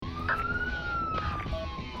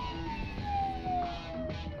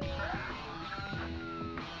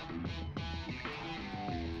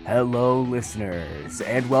Hello, listeners,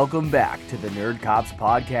 and welcome back to the Nerd Cops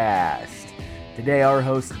Podcast. Today, our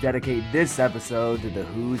hosts dedicate this episode to the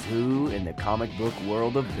who's who in the comic book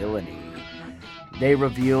world of villainy. They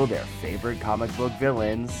reveal their favorite comic book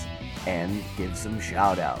villains and give some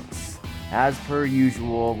shout-outs. As per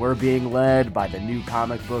usual, we're being led by the new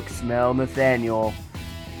comic book smell Nathaniel,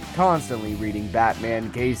 constantly reading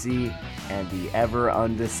Batman Casey, and the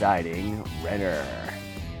ever-undeciding Renner.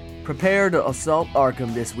 Prepare to assault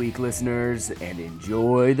Arkham this week, listeners, and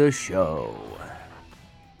enjoy the show.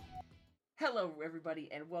 Hello, everybody,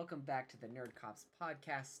 and welcome back to the Nerd Cops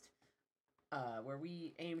Podcast, where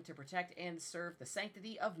we aim to protect and serve the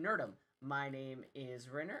sanctity of nerdom. My name is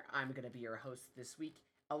Renner. I'm going to be your host this week,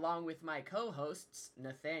 along with my co-hosts,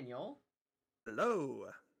 Nathaniel. Hello.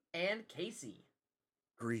 And Casey.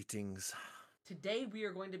 Greetings. Today we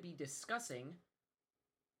are going to be discussing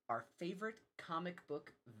our favorite comic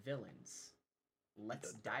book villains.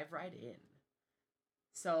 Let's dive right in.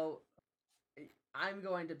 So, I'm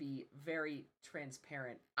going to be very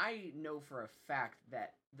transparent. I know for a fact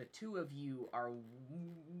that the two of you are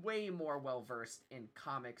way more well-versed in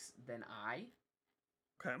comics than I.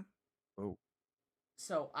 Okay. Oh.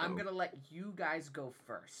 So, I'm going to let you guys go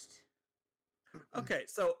first. Okay,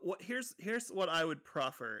 so here's what I would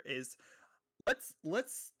proffer is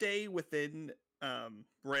let's stay within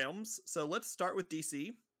realms. So let's start with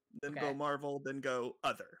DC, then go Marvel, then go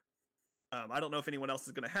other. I don't know if anyone else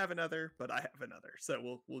is going to have another, but I have another,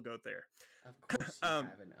 so we'll go there. Of course you have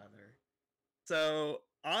another. So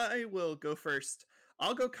I will go first.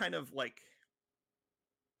 I'll go kind of like,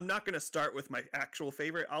 I'm not going to start with my actual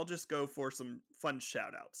favorite. I'll just go for some fun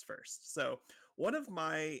shout outs first. So one of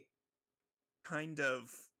my kind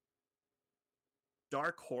of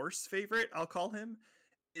dark horse favorite, I'll call him,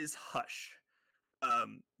 is Hush.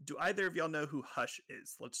 Do either of y'all know who Hush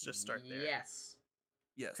is? Let's just start there. Yes.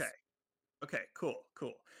 Okay, cool.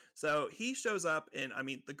 So he shows up in,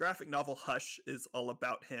 the graphic novel Hush is all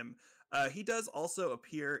about him. He does also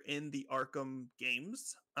appear in the Arkham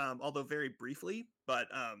games, although very briefly, but...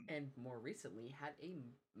 and more recently had a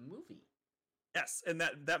movie. Yes, and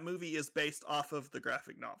that movie is based off of the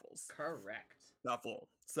graphic novels. Correct. Novel.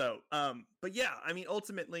 So, but yeah,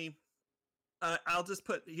 ultimately... I'll just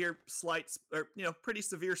put here pretty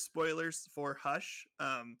severe spoilers for Hush.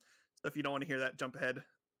 So if you don't want to hear that, jump ahead a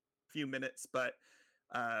few minutes. But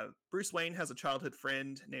Bruce Wayne has a childhood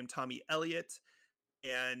friend named Tommy Elliot,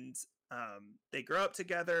 and they grow up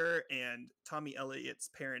together. And Tommy Elliot's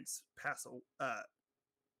parents pass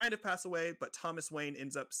away, but Thomas Wayne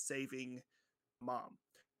ends up saving mom.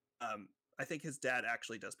 I think his dad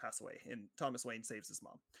actually does pass away, and Thomas Wayne saves his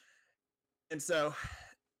mom. And so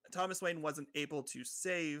Thomas Wayne wasn't able to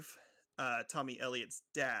save Tommy Elliott's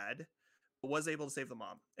dad, but was able to save the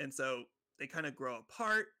mom. And so they kind of grow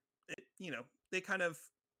apart. They kind of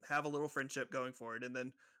have a little friendship going forward. And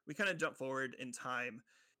then we kind of jump forward in time.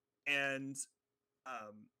 And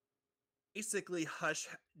basically Hush...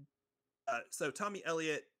 so Tommy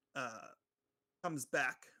Elliott comes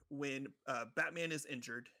back when Batman is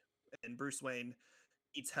injured and Bruce Wayne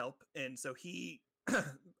needs help. And so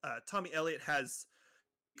Tommy Elliott has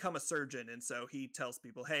become a surgeon, and so he tells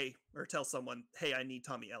someone, hey, I need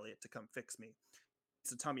Tommy Elliott to come fix me.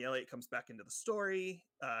 So Tommy Elliott comes back into the story,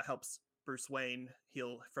 helps Bruce Wayne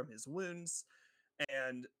heal from his wounds,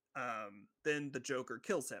 and then the Joker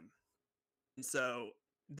kills him. And so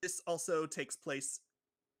this also takes place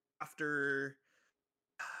after,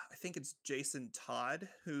 I think it's Jason Todd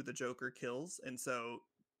who the Joker kills, and so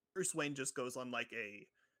Bruce Wayne just goes on like a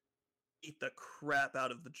eat the crap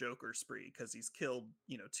out of the Joker spree because he's killed,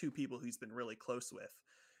 two people he's been really close with.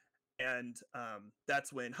 And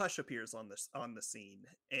that's when Hush appears on the scene.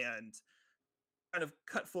 And kind of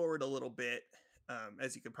cut forward a little bit,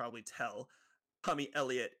 as you can probably tell, Tommy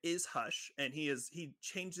Elliott is Hush, and he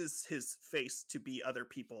changes his face to be other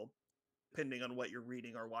people depending on what you're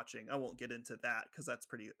reading or watching. I won't get into that because that's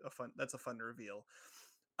a fun reveal.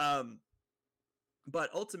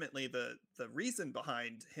 But ultimately the reason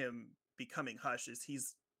behind him becoming Hush is he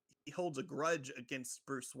holds a grudge against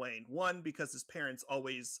Bruce Wayne. One, because his parents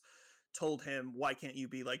always told him, why can't you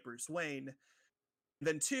be like Bruce Wayne?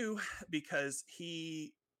 Then two, because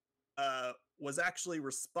he was actually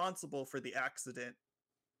responsible for the accident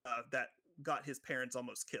that got his parents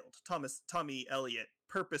almost killed. Tommy Elliott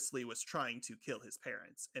purposely was trying to kill his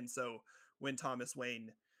parents. And so when Thomas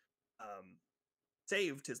Wayne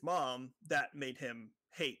saved his mom, that made him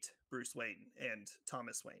hate Bruce Wayne and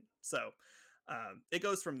Thomas Wayne. So it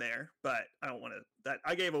goes from there, but I don't want to.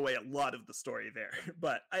 I gave away a lot of the story there,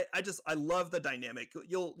 but I love the dynamic.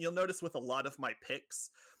 You'll notice with a lot of my picks,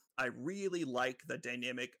 I really like the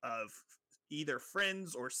dynamic of either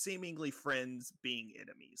friends or seemingly friends being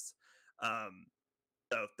enemies. Um,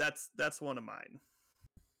 so that's one of mine.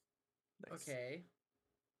 Nice. Okay.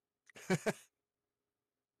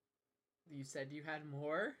 You said you had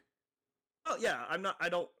more? Oh yeah, I'm not. I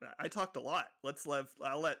don't. I talked a lot.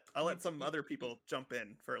 I'll let some other people jump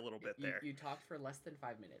in for a little bit there. You talked for less than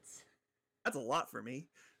 5 minutes. That's a lot for me.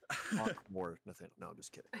 Talk more, Nathaniel. No, I'm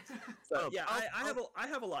just kidding. So yeah, I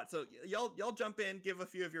have a lot. So y'all jump in, give a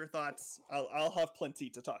few of your thoughts. I'll have plenty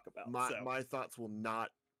to talk about. My thoughts will not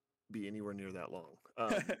be anywhere near that long.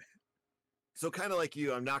 So kind of like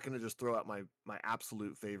you, I'm not going to just throw out my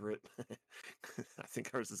absolute favorite. I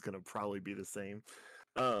think ours is going to probably be the same.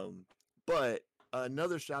 But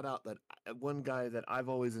another shout out that one guy that I've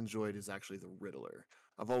always enjoyed is actually the Riddler.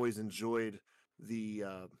 I've always enjoyed the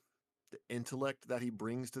intellect that he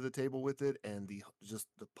brings to the table with it, and just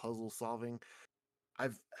the puzzle solving.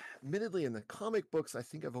 I've admittedly in the comic books, I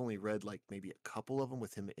think I've only read like maybe a couple of them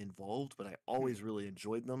with him involved, but I always really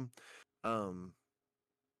enjoyed them.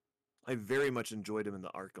 I very much enjoyed him in the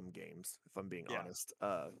Arkham games, if I'm being honest.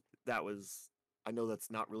 That was, I know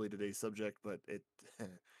that's not really today's subject, but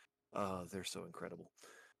they're so incredible.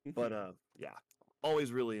 But yeah,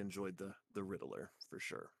 always really enjoyed the Riddler for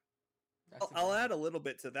sure. I'll add a little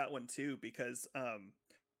bit to that one too, because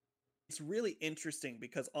it's really interesting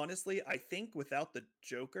because honestly, I think without the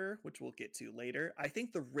Joker, which we'll get to later, I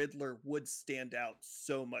think the Riddler would stand out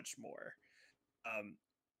so much more.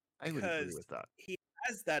 I would agree with that. He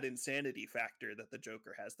has that insanity factor that the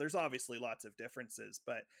Joker has. There's obviously lots of differences,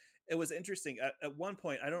 but it was interesting. At one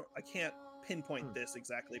point, I can't pinpoint this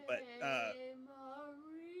exactly, but oh,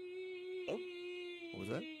 what was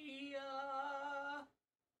that?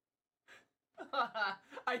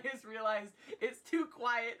 I just realized it's too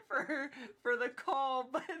quiet for the call,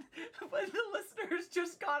 but the listeners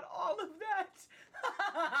just got all of that.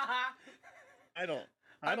 I don't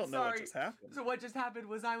know what just happened. So what just happened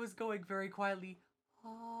was I was going very quietly,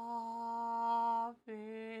 Ave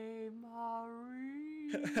Maria.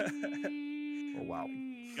 Oh wow.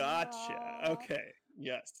 Gotcha. Okay.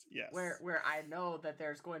 Yes. Where I know that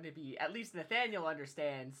there's going to be, at least Nathaniel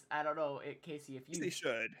understands. I don't know, Casey, if you... They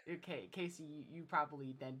should. Okay, Casey, you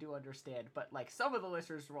probably then do understand, but like some of the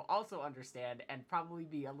listeners will also understand and probably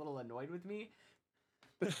be a little annoyed with me.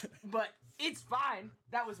 But it's fine.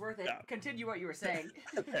 That was worth it. Yeah. Continue what you were saying.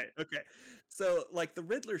 Okay. So like the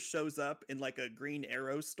Riddler shows up in like a Green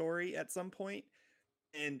Arrow story at some point,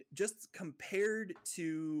 and just compared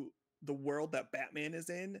to the world that Batman is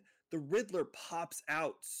in, the Riddler pops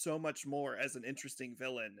out so much more as an interesting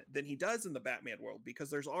villain than he does in the Batman world, because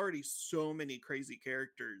there's already so many crazy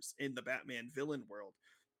characters in the Batman villain world.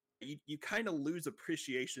 You kind of lose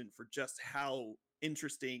appreciation for just how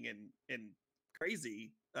interesting and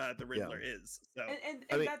crazy the Riddler is. So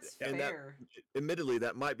and that's fair. Admittedly,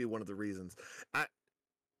 that might be one of the reasons.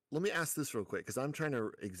 Let me ask this real quick, because I'm trying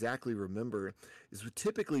to exactly remember. Is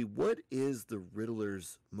typically, what is the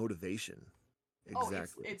Riddler's motivation?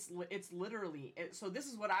 Exactly. Oh, it's literally. So this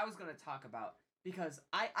is what I was going to talk about, because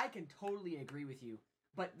I can totally agree with you,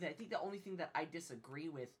 but I think the only thing that I disagree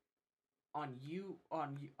with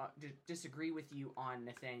disagree with you on,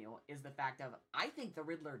 Nathaniel, is the fact of I think the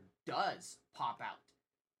Riddler does pop out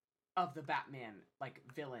of the Batman like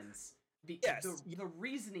villains. The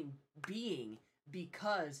reasoning being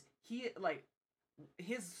because he like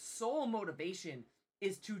his sole motivation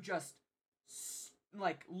is to just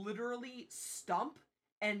like literally stump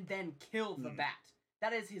and then kill the bat.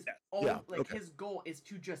 That is his his goal is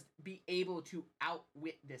to just be able to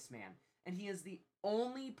outwit this man. And he is the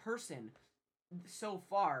only person so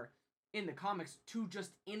far in the comics to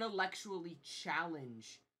just intellectually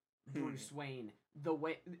challenge Bruce Wayne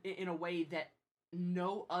in a way that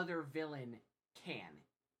no other villain can.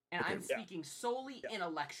 And I'm speaking solely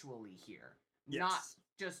intellectually here, not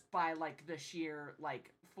just by like the sheer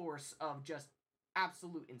like force of just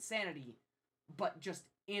absolute insanity, but just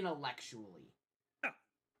intellectually. Yeah,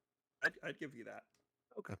 I'd give you that.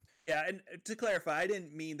 Okay. Yeah, and to clarify, I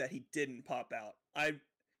didn't mean that he didn't pop out. I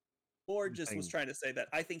was trying to say that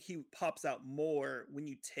I think he pops out more when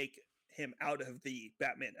you take him out of the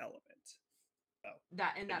Batman element. Oh,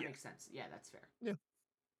 that makes sense. Yeah, that's fair. Yeah.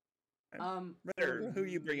 Ritter, who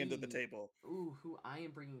you bring into the table? Ooh, who I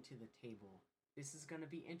am bringing to the table. This is going to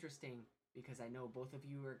be interesting because I know both of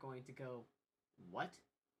you are going to go, what?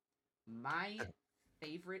 My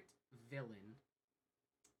favorite villain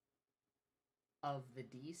of the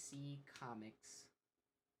DC comics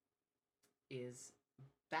is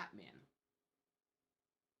Batman.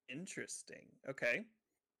 Interesting. Okay.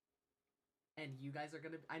 and you guys are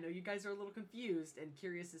gonna. I know you guys are a little confused and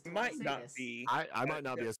curious as to why I Might say not this. be. I might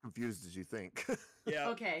not be as confused as you think. Yeah.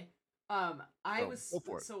 Okay. I So, was go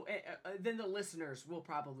for it. so then the listeners will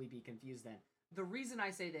probably be confused then. The reason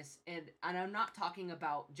I say this, and I'm not talking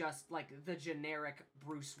about just like the generic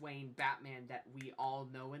Bruce Wayne Batman that we all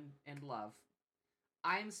know and love.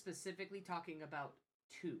 I'm specifically talking about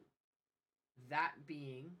two. That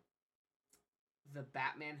being the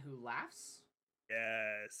Batman Who Laughs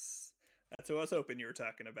Yes. That's what I was hoping you were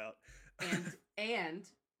talking about. and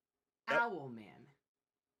Yep. Owlman.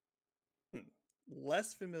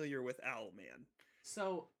 Less familiar with Owlman.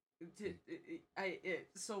 So,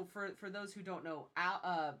 so for those who don't know,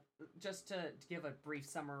 just to give a brief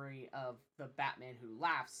summary of the Batman Who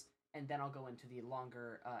Laughs, and then I'll go into the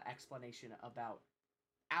longer explanation about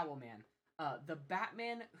Owlman. The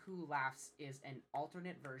Batman Who Laughs is an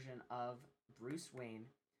alternate version of Bruce Wayne,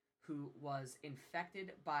 who was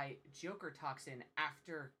infected by Joker toxin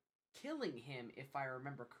after killing him, if I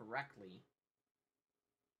remember correctly.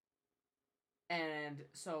 And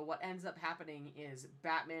so what ends up happening is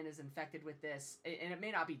Batman is infected with this, and it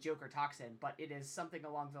may not be Joker toxin, but it is something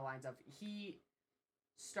along the lines of he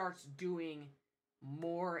starts doing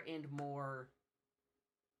more and more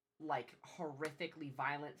like horrifically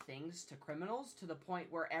violent things to criminals to the point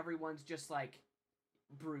where everyone's just like,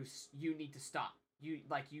 Bruce, you need to stop.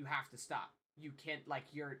 You have to stop. You can't, like,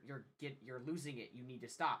 you're losing it. You need to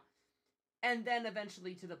stop. And then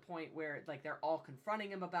eventually to the point where like they're all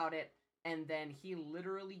confronting him about it. And then he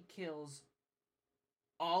literally kills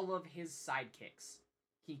all of his sidekicks.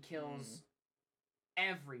 He kills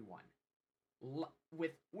everyone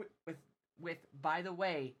with by the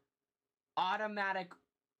way, automatic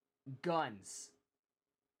guns,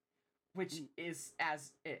 which is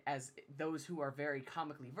as those who are very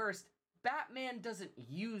comically versed, Batman doesn't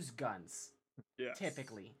use guns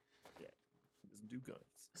typically. Yeah, he doesn't do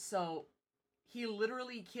guns. So he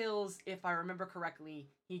literally kills, if I remember correctly,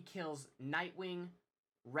 he kills Nightwing,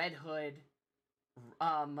 Red Hood,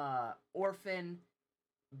 Orphan,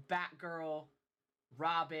 Batgirl,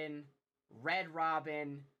 Robin, Red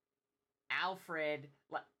Robin, Alfred.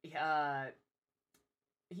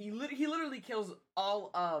 He literally kills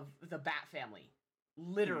all of the Bat family,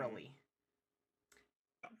 literally,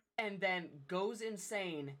 and then goes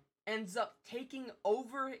insane. Ends up taking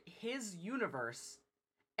over his universe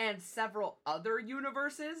and several other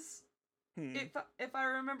universes, if I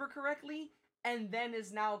remember correctly, and then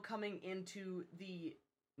is now coming into the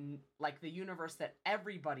universe that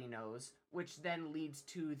everybody knows, which then leads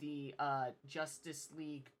to the Justice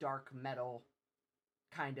League Dark Metal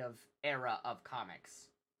kind of era of comics.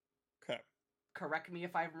 Okay. Correct me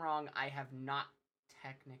if I'm wrong. I have not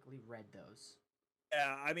technically read those.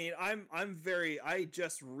 Yeah, I mean, I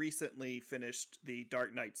just recently finished the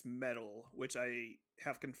Dark Knight's Metal, which I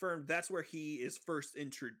have confirmed that's where he is first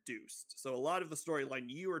introduced. So a lot of the storyline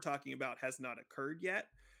you were talking about has not occurred yet.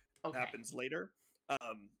 Okay. It happens later,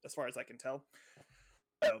 as far as I can tell.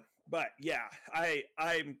 So, but yeah,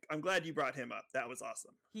 I'm glad you brought him up. That was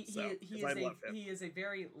awesome. He is a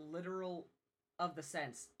very literal of the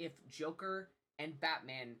sense if Joker and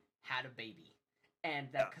Batman had a baby. And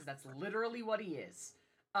that because that's literally what he is.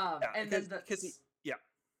 So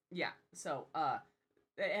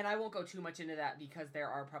and I won't go too much into that because there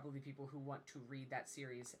are probably people who want to read that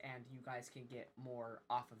series, and you guys can get more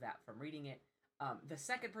off of that from reading it. The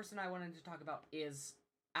second person I wanted to talk about is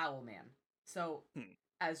Owlman. So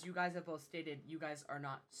as you guys have both stated, you guys are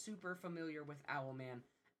not super familiar with Owlman.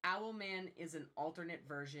 Owlman is an alternate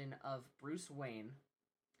version of Bruce Wayne.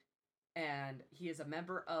 And he is a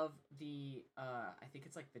member of the, I think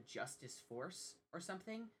it's like the Justice Force or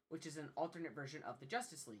something, which is an alternate version of the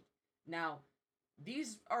Justice League. Now,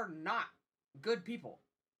 these are not good people.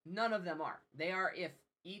 None of them are. They are if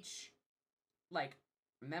each, like,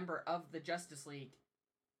 member of the Justice League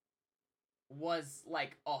was,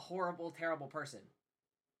 like, a horrible, terrible person.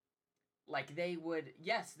 Like, they would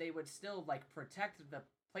still, like, protect the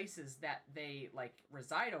places that they, like,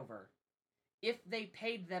 reside over, if they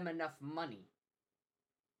paid them enough money.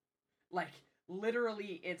 Like,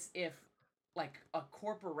 literally, it's if, like, a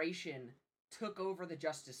corporation took over the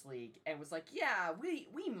Justice League and was like, yeah, we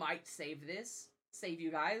might save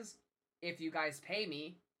you guys. If you guys pay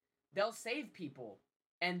me, they'll save people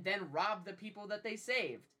and then rob the people that they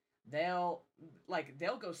saved. They'll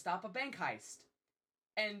go stop a bank heist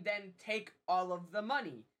and then take all of the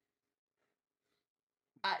money.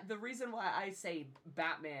 The reason why I say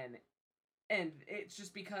Batman, and it's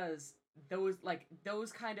just because those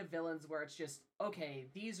kind of villains where it's just, okay,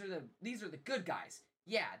 these are the good guys.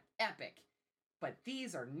 Yeah, epic. But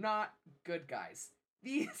these are not good guys.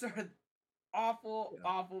 These are awful, Yeah.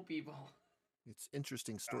 awful people. It's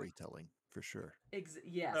interesting storytelling for sure.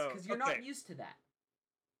 Yes, Oh, because you're not okay. used to that.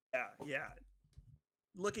 Yeah.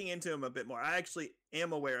 Looking into him a bit more, I actually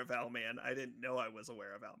am aware of Owlman. I didn't know I was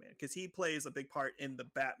aware of Owlman because he plays a big part in the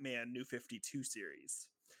Batman New 52 series.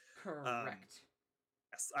 Correct.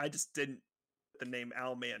 Yes, I just didn't put the name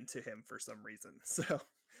Owlman to him for some reason. So,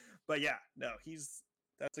 but yeah, no,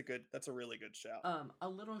 that's a really good shout. A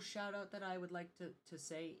little shout out that I would like to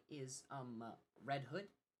say is Red Hood.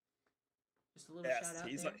 Just a little Yes, shout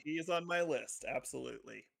out there. he is on my list.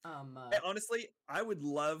 Absolutely. Um, Honestly, I would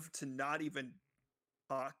love to not even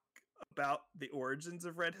talk about the origins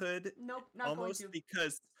of Red Hood, nope, not almost going to.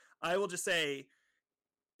 because I will just say,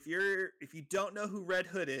 if you don't know who Red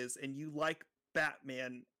Hood is and you like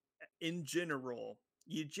Batman in general,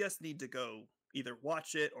 you just need to go either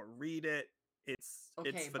watch it or read it. It's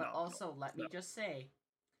Okay, but phenomenal. also let me just say,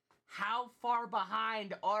 how far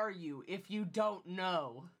behind are you if you don't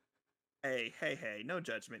know? Hey, no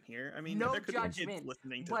judgment here. I mean, No there could be kids judgment,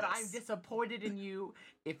 listening to but this. I'm disappointed in you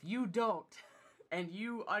if you don't, and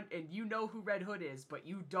you know who Red Hood is, but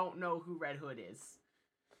you don't know who Red Hood is.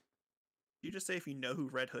 You just say if you know who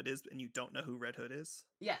Red Hood is and you don't know who Red Hood is?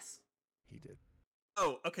 Yes. He did.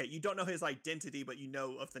 Oh, okay. You don't know his identity, but you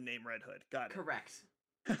know of the name Red Hood. Got it. Correct.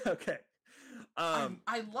 Okay. I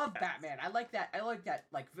love yeah. Batman. I like that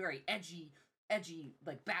like very edgy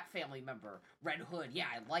like Bat family member, Red Hood. Yeah,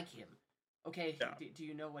 I like him. Okay, Yeah. do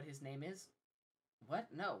you know what his name is? What?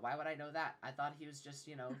 No, why would I know that? I thought he was just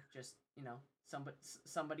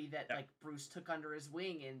somebody that Yeah. like Bruce took under his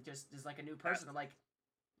wing and just is like a new person. I'm like,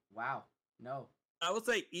 wow, no. I will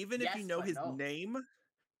say, even if you Yes, know but his no. name,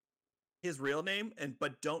 his real name,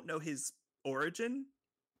 but don't know his origin,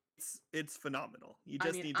 it's phenomenal. You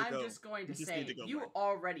just need to I'm go. just going to you just say need to go you learn.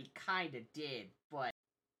 already kind of did, but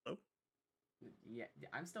Oh? yeah,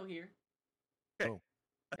 I'm still here. Okay. Oh.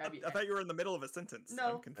 I thought you were in the middle of a sentence.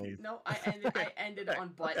 No, I'm confused. no, I ended Okay,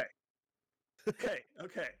 on but.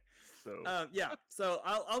 Okay. So Yeah. So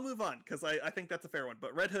I'll move on because I think that's a fair one.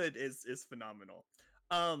 But Red Hood is phenomenal.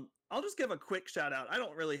 I'll just give a quick shout out. I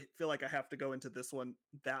don't really feel like I have to go into this one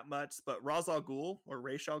that much, but Ra's al Ghul or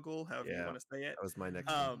Ra's al Ghul, however you Yeah. want to say it. that was my next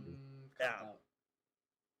Um, one. yeah. Cop-out.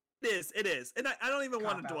 It is, and I don't even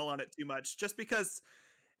want to Cop-out. dwell on it too much, just because.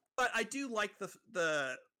 But I do like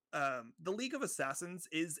the League of Assassins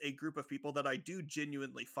is a group of people that I do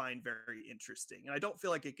genuinely find very interesting, and I don't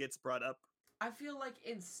feel like it gets brought up. I feel like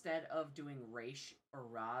instead of doing Raish or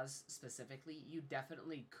Raz specifically, you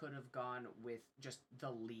definitely could have gone with just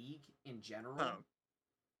the League in general. Oh.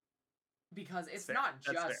 Because it's Fair. not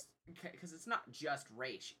That's fair. just because it's not just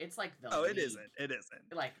Raish. It's like the Oh, League. it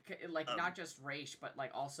isn't. Like not Um, just Raish, but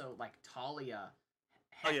like also like Talia.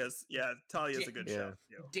 Oh yes, yeah. Talia's a good Yeah. show.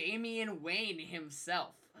 Yeah. Damian Wayne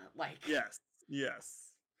himself. Like Yes. Yeah.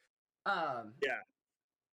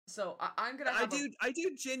 So I'm gonna. I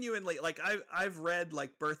do genuinely like. I've read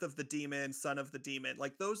like Birth of the Demon, Son of the Demon,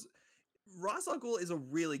 like those. Ra's al Ghul is a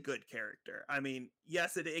really good character. I mean,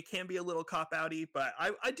 yes, it can be a little cop outy, but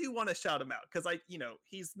I do want to shout him out because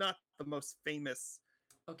he's not the most famous.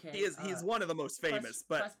 Okay. He's one of the most famous,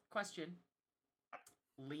 but question.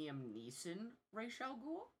 Liam Neeson, Ra's al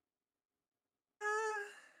Ghul?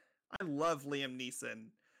 I love Liam Neeson.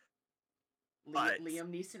 But-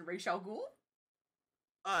 Liam Neeson, Ra's al Ghul?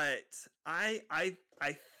 But I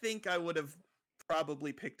think I would have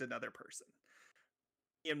probably picked another person.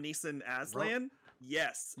 Liam Neeson as Ro- Lan?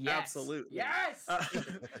 Yes, absolutely. Yes. Uh,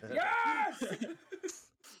 Yes!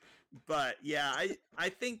 But yeah, I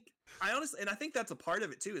think I honestly, and I think that's a part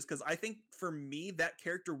of it too, is because I think for me that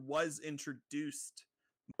character was introduced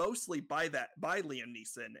mostly by Liam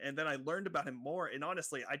Neeson, and then I learned about him more, and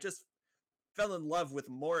honestly, I just fell in love with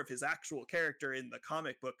more of his actual character in the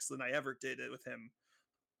comic books than I ever did it with him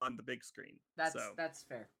on the big screen. That's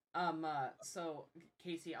fair. So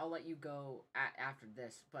Casey, I'll let you go after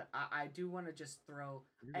this, but I do want to just throw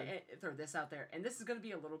this out there, and this is going to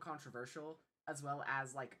be a little controversial as well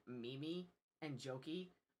as like memey and jokey,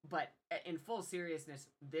 but in full seriousness,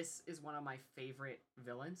 this is one of my favorite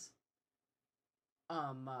villains.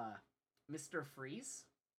 Mr. Freeze.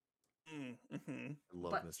 Mm-hmm. I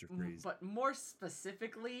love Mr. Freeze. But more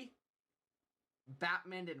specifically,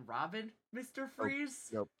 Batman and Robin, Mr. Freeze.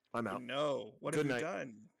 Nope, I'm out. No, what Good have you night.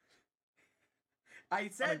 done? I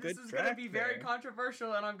said good this was going to track be very there.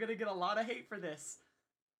 controversial, and I'm going to get a lot of hate for this.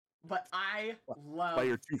 But I love. By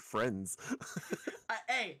your two friends.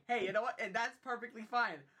 Hey, you know what? And that's perfectly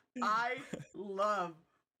fine. I love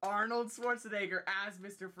Arnold Schwarzenegger as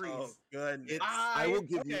Mr. Freeze. Oh goodness. I will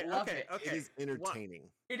give you. love okay, it. okay. It is entertaining.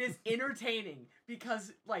 It is entertaining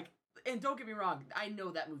because, like, and don't get me wrong, I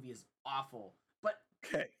know that movie is awful, but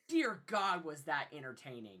Okay. dear God, was that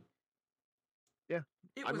entertaining? Yeah,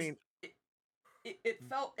 It I was, mean, it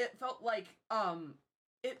felt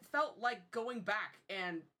like going back,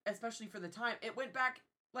 and especially for the time, it went back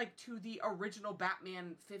like to the original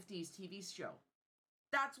Batman 50s TV show.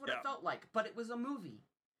 That's what it Yeah. felt like, but it was a movie,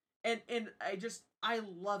 and I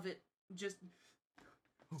love it. Just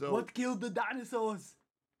So- what killed the dinosaurs?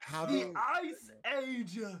 how The do Ice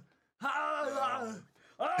Age.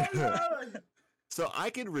 so I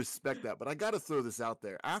can respect that, but I got to throw this out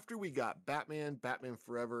there. After we got Batman, Batman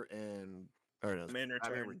Forever, and Batman Batman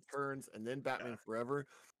Returns. Returns, and then Batman Yeah. Forever,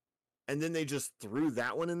 and then they just threw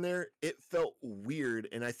that one in there. It felt weird,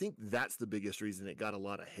 and I think that's the biggest reason it got a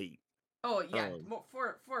lot of hate. oh yeah, Um,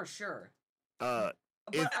 for sure. If, But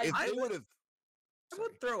if I they would- would have, I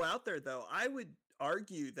would throw out there though, I would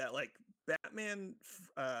argue that like Batman,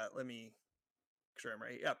 let me make sure I'm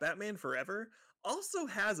right. Yeah, Batman Forever also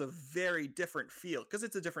has a very different feel because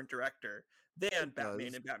it's a different director than It Batman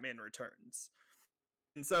does. and Batman Returns.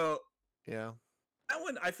 And so yeah, that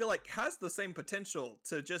one I feel like has the same potential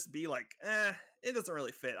to just be like, it doesn't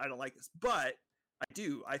really fit. I don't like this. But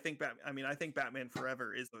I think Batman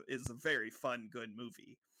Forever is a very fun, good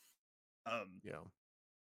movie. yeah.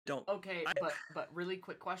 Don't okay, I- but really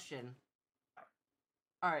quick question.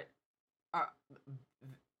 All right,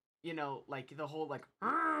 like the whole like,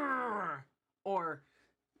 "Arrgh," or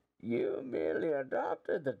You merely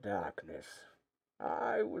adopted the darkness.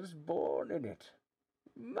 I was born in it,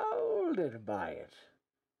 molded by it.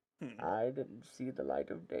 I didn't see the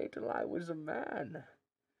light of day till I was a man.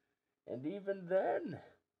 And even then,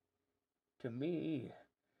 to me,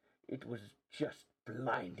 it was just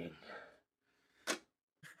blinding.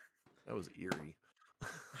 That was eerie.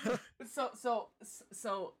 so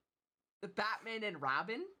the Batman and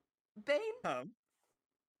Robin Bane, um,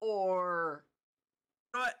 or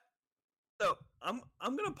but so I'm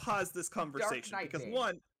gonna pause this conversation Knight because Bane.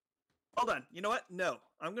 one, hold on, you know what? No,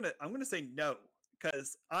 I'm gonna say no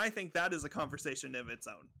because I think that is a conversation of its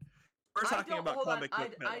own. We're talking about hold on, comic book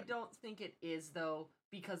I villain. don't think it is though,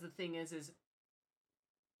 because the thing is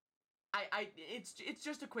it's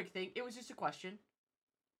just a quick thing. It was just a question.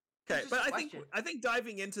 Okay, just but a I think question.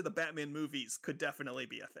 diving into the Batman movies could definitely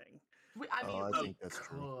be a thing. I mean, I we think that's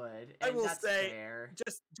true. could. I And will that's say, fair.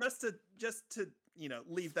 just to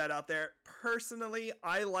leave that out there. Personally,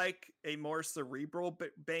 I like a more cerebral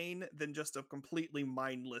Bane than just a completely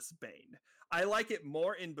mindless Bane. I like it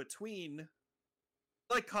more in between.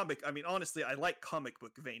 Honestly, I like comic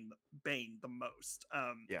book Bane the most.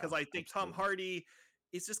 Yeah, Because I think Tom absolutely. Hardy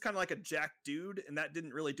is just kind of like a jack dude, and that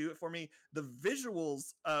didn't really do it for me. The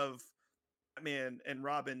visuals of Batman and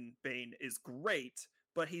Robin Bane is great,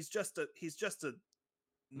 but he's just a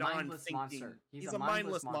Mindless non-thinking. monster. He's a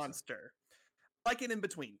mindless monster. I like it in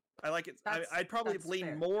between. I like it. I'd probably that's lean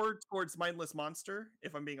fair. more towards mindless monster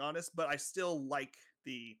if I'm being honest, but I still like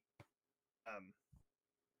the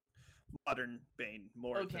modern Bane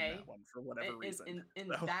more than Okay. that one for whatever reason.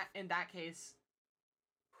 In So- that case,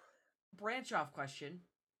 branch off question: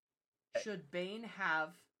 should Bane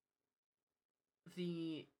have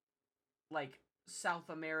the like South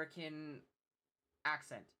American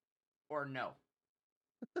accent or no?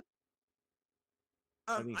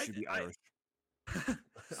 I think he should be Irish.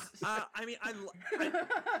 I mean, if Come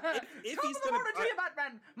he's to the gonna- Morning Tree,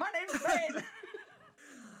 Batman. My name's Bane.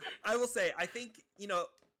 I will say, I think,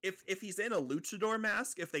 if he's in a luchador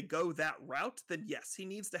mask, if they go that route, then yes, he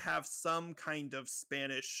needs to have some kind of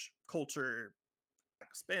Spanishly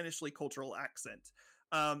cultural accent.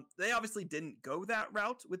 They obviously didn't go that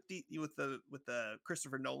route with the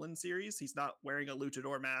Christopher Nolan series. He's not wearing a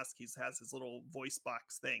luchador mask. He has his little voice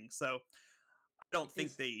box thing. So I don't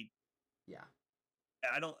think Yeah.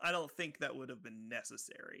 I don't think that would have been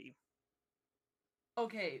necessary.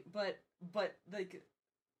 Okay, but like,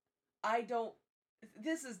 I don't.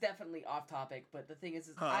 This is definitely off topic, but the thing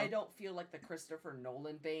is I don't feel like the Christopher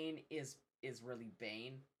Nolan Bane is really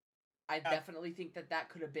Bane. I definitely think that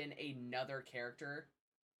could have been another character.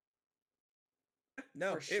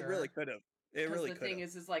 No, For it really sure. could have. It Because really the could thing have.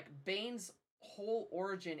 is like Bane's whole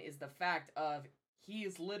origin is the fact of he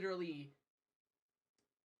is literally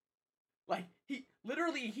like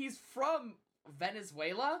he's from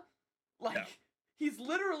Venezuela. Like Yeah. he's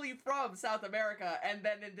literally from South America, and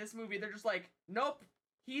then in this movie they're just like, nope,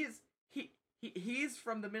 he's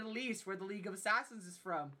from the Middle East where the League of Assassins is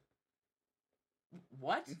from.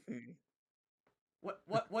 What? Mhm.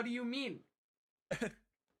 What do you mean?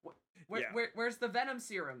 Yeah. Where's the Venom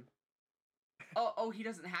serum? Oh, he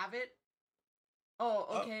doesn't have it?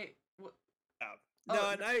 Oh, okay. Yeah. No, Oh,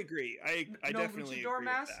 and I agree. I no definitely luchador agree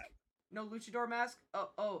mask? with that. No luchador mask?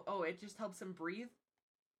 Oh, it just helps him breathe?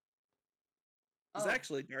 It's Oh.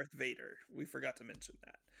 actually Darth Vader. We forgot to mention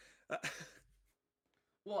that.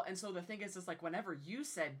 Well, and so the thing is like, whenever you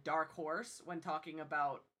said Dark Horse when talking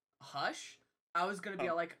about Hush, I was gonna be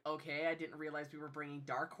Oh. like, okay, I didn't realize we were bringing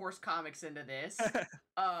Dark Horse comics into this.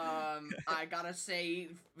 I gotta say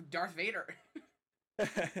Darth Vader.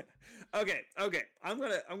 Okay. I'm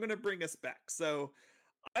gonna bring us back. So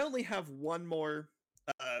I only have one more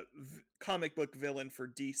comic book villain for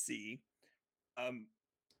DC. I'm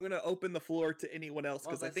gonna open the floor to anyone else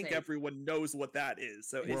Well, because I let's think say- everyone knows what that is.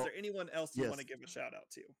 So, is Well, there anyone else you yes. want to give a shout out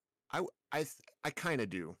to? I kind of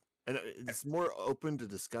do, and it's more open to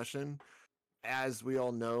discussion. As we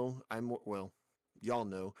all know, y'all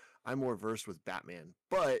know I'm more versed with Batman,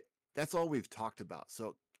 but that's all we've talked about.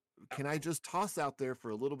 So, can I just toss out there for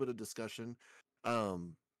a little bit of discussion?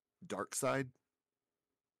 Darkseid.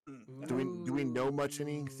 Do we know much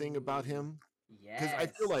anything about him? Yes, I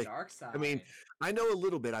feel like- Darkseid. I mean, I know a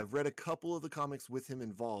little bit. I've read a couple of the comics with him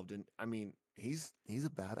involved, and I mean, he's a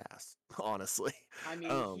badass, honestly. I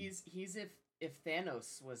mean, um, he's if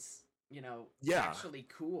Thanos was, Yeah. actually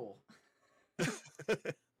cool.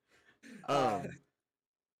 Um,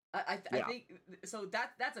 I yeah. think so.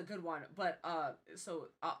 That's a good one. But so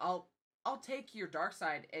I'll take your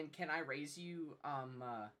Darkseid, and can I raise you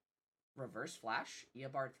Reverse Flash,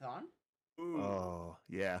 Eobard Thawne? Ooh, Oh,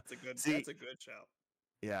 yeah. that's See- a good shout.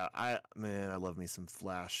 Yeah, I love me some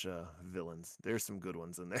Flash villains. There's some good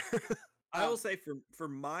ones in there. I will say for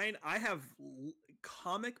mine, I have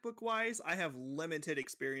comic book wise, I have limited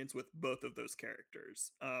experience with both of those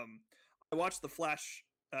characters. I watched the Flash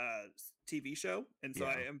TV show, and so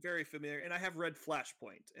I Yeah. am very familiar. And I have read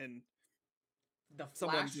Flashpoint, and The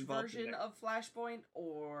Someone's Flash involved in version there. of Flashpoint,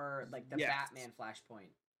 or like the Yes. Batman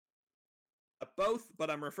Flashpoint? both. But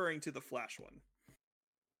I'm referring to the Flash one.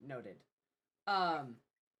 Noted.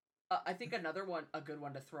 I think another one, a good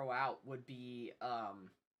one to throw out would be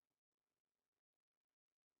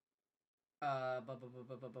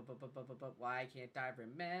why can't I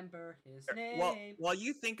remember his name? While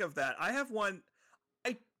you think of that, I have one.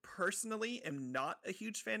 I personally am not a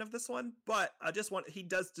huge fan of this one, but I just want he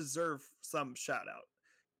does deserve some shout out.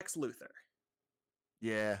 Lex Luthor.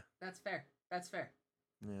 Yeah. That's fair. That's fair.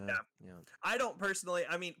 Yeah. I don't personally.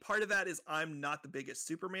 I mean, part of that is I'm not the biggest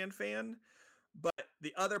Superman fan, but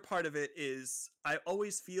the other part of it is I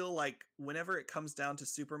always feel like whenever it comes down to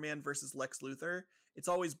Superman versus Lex Luthor, it's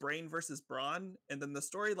always Brain versus Brawn, and then the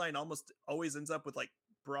storyline almost always ends up with like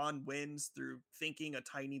Brawn wins through thinking a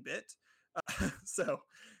tiny bit. So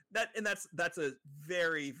that's a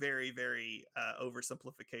very very very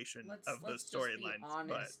oversimplification of those Let's just be storylines.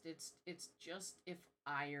 honest. It's just if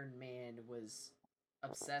Iron Man was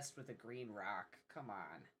obsessed with a green rock. Come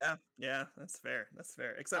on. Yeah, that's fair. That's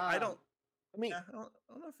fair. Except I don't. I mean, I don't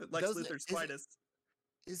know if Lex doesn't- Luthor's is quite it- as.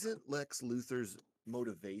 isn't Lex Luthor's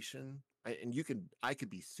motivation? And I could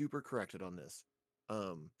be super corrected on this.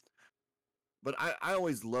 But I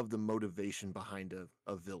always love the motivation behind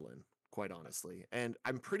a villain, quite honestly. And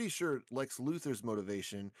I'm pretty sure Lex Luthor's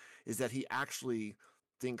motivation is that he actually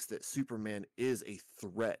thinks that Superman is a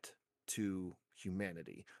threat to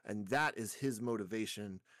humanity. And that is his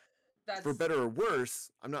motivation. That's For better or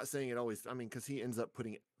worse, I'm not saying it always, I mean, because he ends up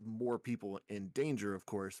putting more people in danger, of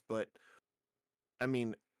course. But I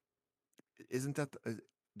mean, isn't that,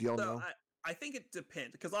 do y'all So know? I think it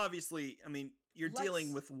depends because obviously, I mean, you're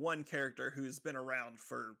dealing Let's- with one character who's been around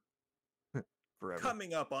for Forever.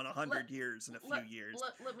 coming up on 100 Let- years in a few let, years.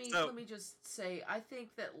 let So- me just say, I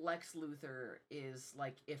think that Lex Luthor is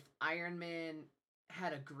like if Iron Man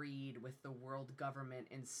had agreed with the world government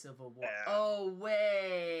in Civil War. Yeah. Oh,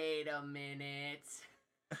 wait a minute.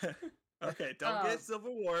 Okay, don't get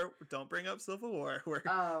Civil War. Don't bring up Civil War.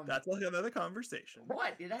 That's another conversation.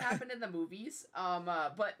 What? It happened in the movies.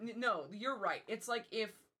 But no, you're right. It's like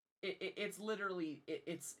if it's literally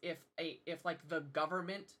it's if like the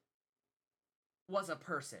government was a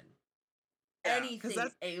person. Yeah, 'cause Anything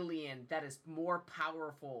that's- alien that is more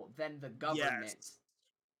powerful than the government, Yes.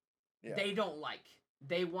 Yeah. they don't like.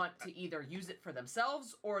 They want to either use it for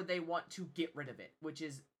themselves or they want to get rid of it, which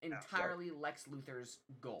is entirely Lex Luthor's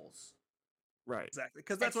goals. Right. Exactly,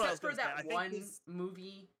 because that's what I was Except for going to say. that I think one this-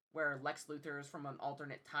 movie where Lex Luthor is from an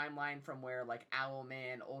alternate timeline from where like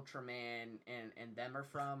Owlman, Ultraman, and them are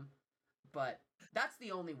from. But that's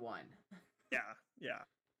the only one. Yeah.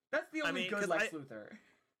 That's the I only mean, good 'cause Lex Luthor.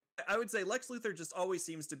 I would say Lex Luthor just always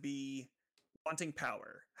seems to be wanting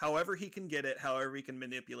power. However he can get it, however he can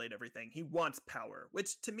manipulate everything. He wants power,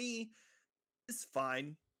 which to me is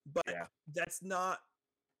fine, but Yeah. that's not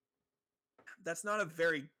a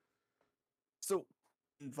very So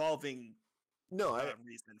involving No,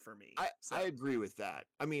 reason for me. I agree with that.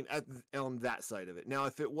 I mean, on that side of it. Now,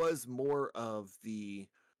 if it was more of the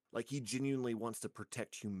like he genuinely wants to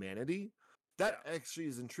protect humanity, that actually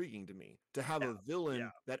is intriguing to me. To have a villain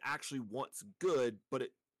that actually wants good, but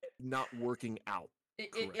it not working out.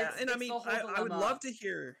 And I mean, I would love to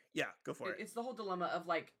hear. Yeah, go for it. It's the whole dilemma of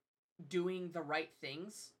like doing the right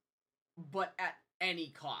things, but at any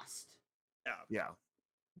cost. Yeah.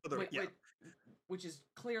 Which is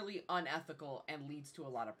clearly unethical and leads to a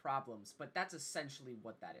lot of problems, but that's essentially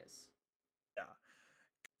what that is. Yeah.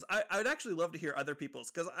 I would actually love to hear other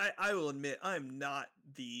people's, because I will admit I'm not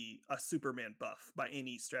a Superman buff by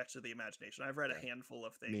any stretch of the imagination. I've read a handful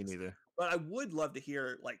of things. Me neither. But I would love to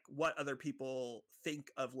hear like what other people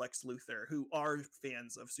think of Lex Luthor who are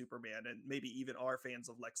fans of Superman and maybe even are fans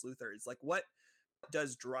of Lex Luthor. It's like what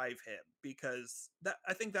does drive him, because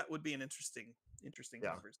I think that would be an interesting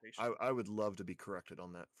conversation. I would love to be corrected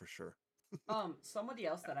on that for sure. Somebody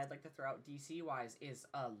else that I'd like to throw out DC wise is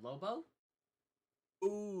Lobo.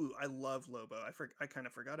 Ooh, I love Lobo. I kind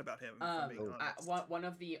of forgot about him. One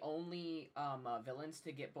of the only villains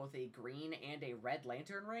to get both a green and a red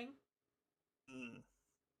lantern ring.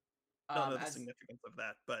 I don't know the significance of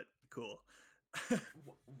that, but cool.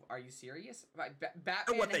 Are you serious? Batman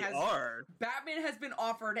has been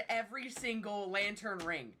offered every single lantern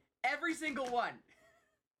ring. Every single one.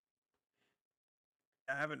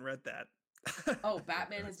 I haven't read that.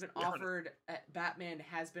 Batman has been offered. Batman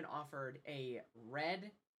has been offered a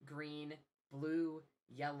red, green, blue,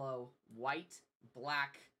 yellow, white,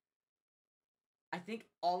 black. I think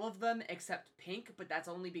all of them except pink, but that's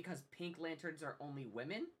only because pink lanterns are only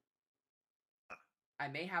women. I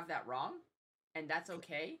may have that wrong, and that's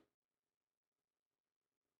okay.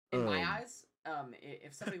 In my eyes,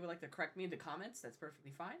 if somebody would like to correct me in the comments, that's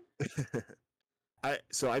perfectly fine. I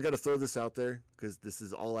got to throw this out there because this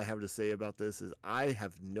is all I have to say about this. Is I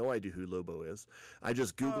have no idea who Lobo is. I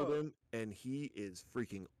just googled him, and he is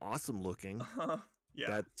freaking awesome looking.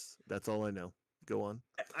 Yeah, that's all I know. Go on.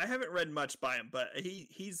 I haven't read much by him, but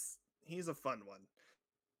he's a fun one,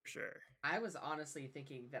 for sure. I was honestly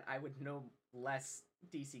thinking that I would know less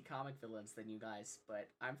DC comic villains than you guys, but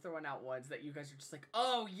I'm throwing out ones that you guys are just like,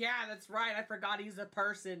 oh yeah, that's right, I forgot he's a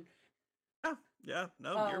person. Yeah,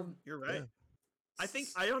 no, you're right. Yeah. I think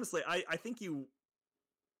I think you're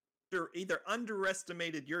either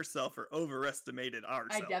underestimated yourself or overestimated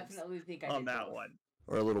ourselves. I definitely think I did on that both. one,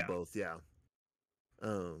 or a little both. Yeah.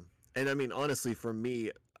 And I mean, honestly, for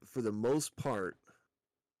me, for the most part,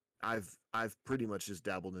 I've pretty much just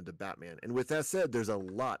dabbled into Batman. And with that said, there's a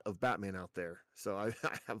lot of Batman out there. So I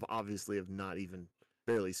have not even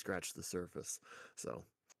barely scratched the surface. So,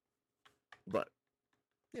 but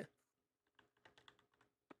yeah.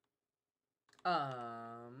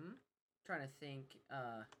 Trying to think.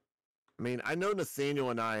 I mean, I know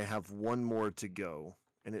Nathaniel and I have one more to go.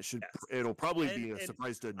 And it'll probably be a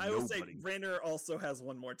surprise to nobody. I will say Rainer also has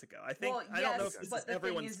one more to go. I think I don't know if this is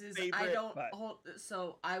everyone's favorite. I don't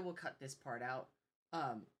so I will cut this part out.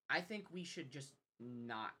 I think we should just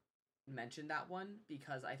not mention that one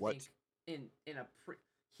because I think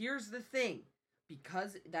here's the thing,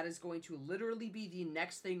 because that is going to literally be the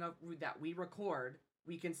next thing that we record.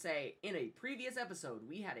 We can say in a previous episode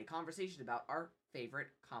we had a conversation about our favorite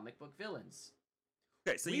comic book villains.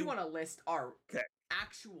 Okay, so we want to list our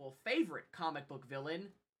actual favorite comic book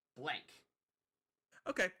villain, blank.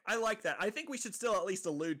 Okay, I like that. I think we should still at least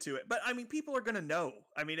allude to it. But I mean, people are gonna know.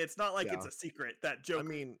 I mean, it's not like it's a secret that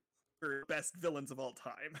Joker are best villains of all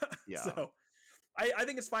time. Yeah. So I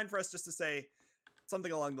think it's fine for us just to say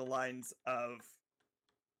something along the lines of,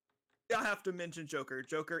 I have to mention Joker.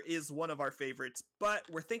 Joker is one of our favorites, but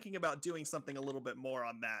we're thinking about doing something a little bit more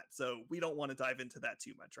on that. So we don't want to dive into that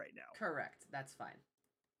too much right now. Correct. That's fine.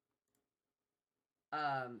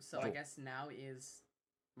 I guess now is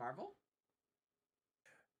Marvel.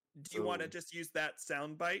 Do you want to just use that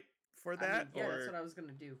soundbite for that? That's what I was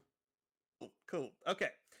gonna do. Cool.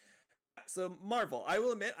 Okay. So Marvel, I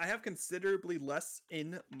will admit I have considerably less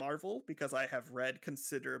in Marvel because I have read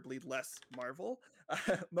considerably less Marvel.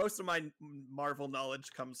 Most of my Marvel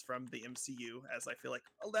knowledge comes from the MCU, as I feel like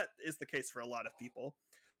that is the case for a lot of people.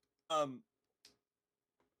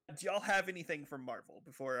 Do y'all have anything from Marvel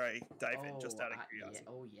before I dive in, just out of curiosity?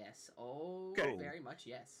 Yes. Very much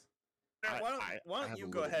yes. Why don't you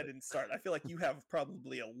go ahead and start? I feel like you have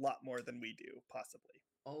probably a lot more than we do, possibly.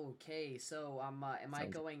 Okay, so am I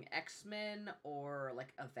going X-Men or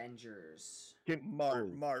like Avengers?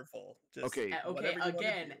 Marvel. Just okay.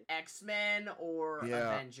 Again, X-Men or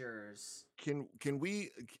Avengers. Can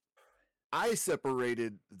we? I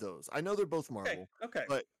separated those. I know they're both Marvel. Okay.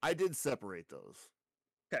 But I did separate those.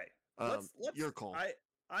 Let's your call.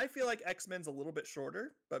 I feel like X-Men's a little bit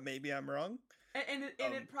shorter, but maybe I'm wrong. And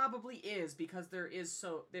it probably is, because there is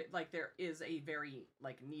a very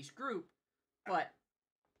like niche group, but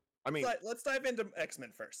I mean, But let's dive into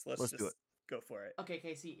X-Men first. Let's Let's just do it. go for it. okay,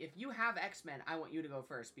 Casey, if you have X-Men, I want you to go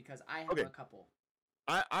first because I have Okay. a couple.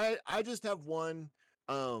 I just have one.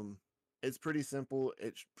 It's pretty simple.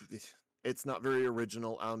 It's not very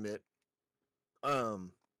original, I'll admit.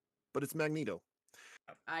 But it's Magneto.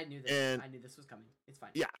 I knew this. And- I knew this was coming. It's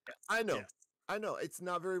fine. Yeah, I know. Yes. I know it's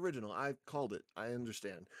not very original. I called it. I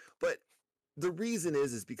understand. But the reason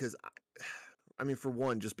is because I mean, for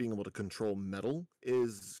one, just being able to control metal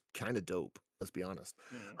is kind of dope. Let's be honest.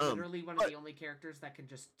 Mm. Literally one of the only characters that can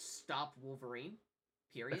just stop Wolverine.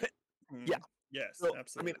 Period. Mm. Yeah. Yes, So, I mean,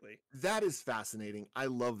 absolutely. That is fascinating. I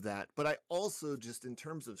love that. But I also just in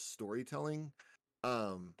terms of storytelling,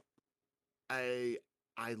 I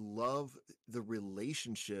love the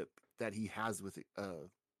relationship that he has with oh,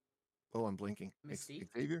 I'm blinking. Mystique?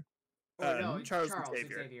 Xavier? Or no, Charles Charles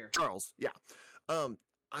Xavier. Xavier. Charles, yeah.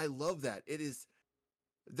 I love that. It is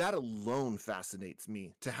that alone fascinates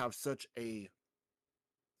me to have such a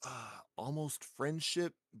almost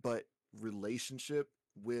friendship but relationship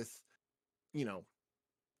with, you know,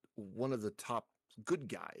 one of the top good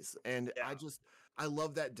guys. And Yeah. I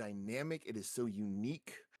love that dynamic. It is so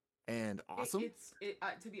unique and awesome.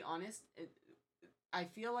 To be honest, I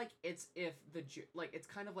feel like it's it's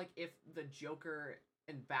kind of like if the Joker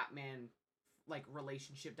and Batman like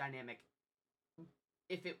relationship dynamic,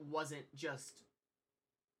 if it wasn't just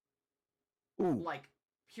Ooh. like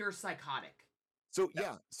pure psychotic. So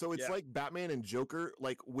yeah, so it's Yeah. like Batman and Joker,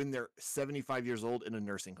 like when they're 75 years old in a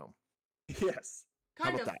nursing home. Yes.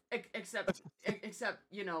 Kind about of, except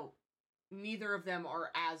you know, neither of them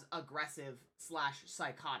are as aggressive /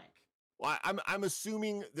 psychotic. Well, I'm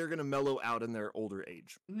assuming they're gonna mellow out in their older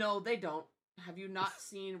age. No, they don't. Have you not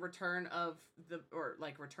seen Return of the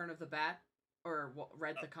Bat or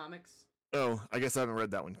read the comics? Oh, I guess I haven't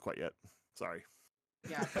read that one quite yet. Sorry.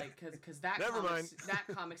 Yeah, like because that Never mind. that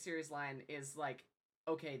comic series line is like,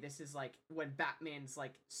 okay, this is like when Batman's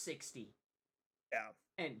like 60. Yeah.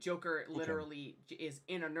 And Joker literally is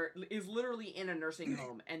literally in a nursing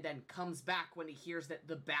home and then comes back when he hears that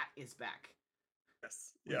the Bat is back.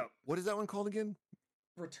 Yes. Wait, Yeah. What is that one called again?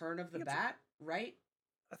 Return of the think it's Bat, right?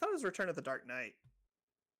 I thought it was Return of the Dark Knight.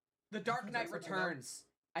 The Dark Is that Knight something else? Returns.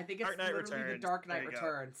 I think it's Dark Knight literally the Returns. Dark There Knight you go.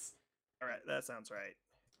 Returns. All right, that sounds right.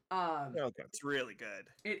 Okay. It's really good.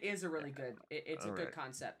 It is a really good. It's a good Alright.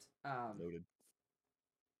 concept. Noted.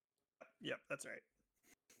 Yep, that's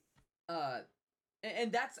right.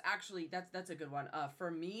 And that's actually that's a good one.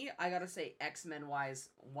 For me, I gotta say X-Men wise,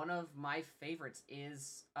 one of my favorites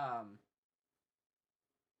is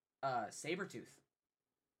Sabretooth.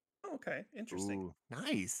 Oh, okay, interesting. Ooh,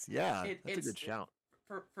 nice. Yeah, that's a it's- good shout.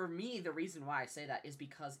 For me, the reason why I say that is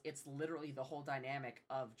because it's literally the whole dynamic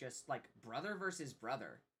of just like brother versus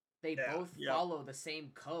brother. They Yeah, both yep. follow the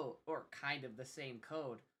same code or kind of the same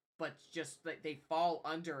code, but just like they fall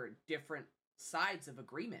under different sides of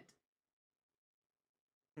agreement.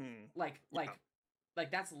 Hmm. Like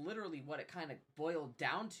that's literally what it kind of boiled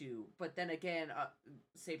down to. But then again,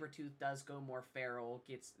 Sabretooth does go more feral,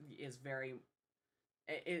 is very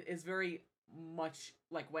much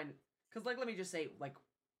like when, because like let me just say, like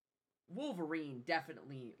Wolverine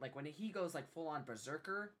definitely, like when he goes like full on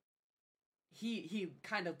berserker, he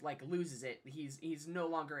kind of like loses it. He's no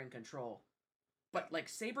longer in control. But like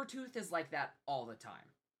Sabretooth is like that all the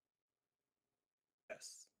time.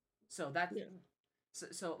 Yes. So that's Yeah.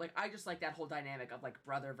 so like I just like that whole dynamic of like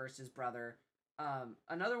brother versus brother.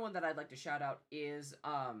 Another one that I'd like to shout out is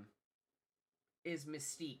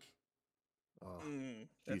Mystique. Oh, Mm,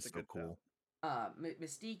 that's he's a so good cool.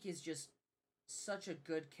 Mystique is just such a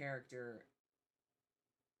good character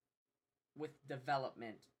with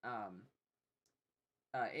development.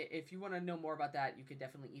 If you want to know more about that, you could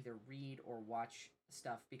definitely either read or watch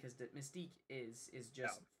stuff because the Mystique is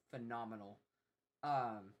just phenomenal.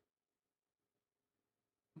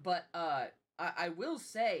 But I will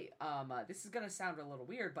say, this is gonna sound a little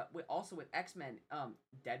weird, but also with X-Men,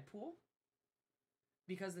 Deadpool,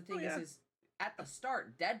 because the thing yeah. is at the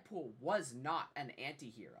start, Deadpool was not an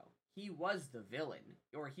anti-hero. He was the villain,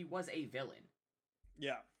 or he was a villain.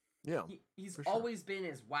 Yeah. Yeah. He's for sure. always been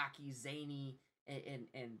as wacky, zany,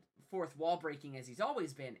 and fourth wall breaking as he's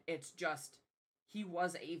always been. It's just he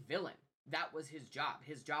was a villain. That was his job.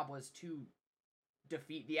 His job was to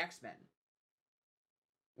defeat the X-Men.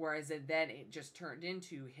 Whereas then it just turned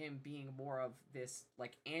into him being more of this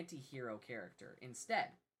like anti-hero character instead.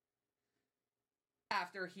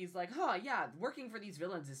 after he's like, "Huh, yeah, working for these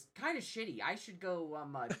villains is kind of shitty. I should go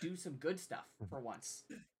do some good stuff for once."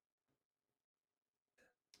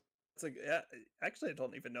 It's like, yeah, actually, I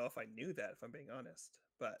don't even know if I knew that, if I'm being honest.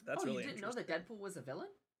 But that's Oh, you really didn't know that interesting. Deadpool was a villain?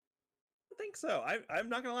 I think so. I'm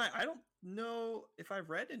not gonna lie. I don't know if I've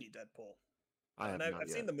read any Deadpool. I have And not I've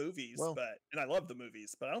yet. seen the movies, Well, and I love the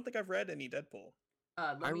movies, but I don't think I've read any Deadpool.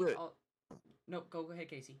 Let I me. read. No, go ahead,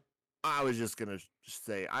 Casey. I was just gonna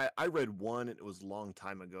say I read one and it was a long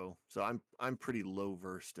time ago, so I'm pretty low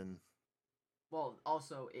versed in Well,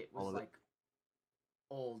 also it all was of it. like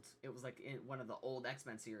old. It was like in one of the old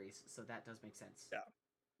X-Men series, so that does make sense. Yeah.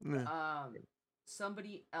 Meh.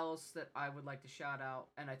 Somebody else that I would like to shout out,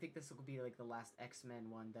 and I think this will be like the last X-Men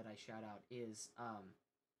one that I shout out is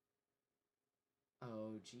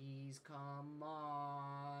oh geez, come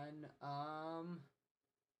on.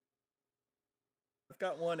 I've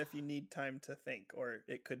got one if you need time to think, or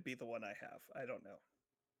it could be the one I have. I don't know.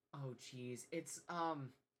 Oh geez. It's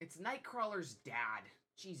Nightcrawler's dad.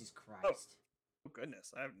 Jesus Christ. Oh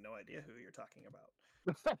goodness, I have no idea who you're talking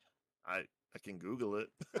about. I can Google it.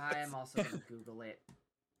 I am also gonna Google it.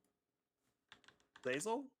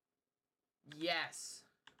 Zazel? Yes.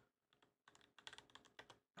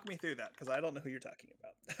 Walk me through that, because I don't know who you're talking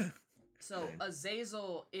about. So Okay.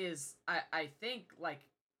 Azazel is I think like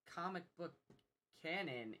comic book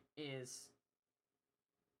canon is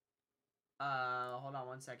hold on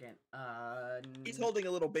one second. He's holding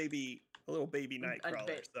a little baby Nightcrawler,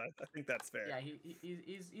 ba- so I think that's fair. Yeah,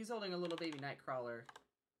 he's holding a little baby Nightcrawler.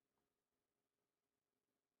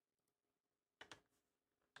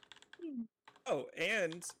 Oh,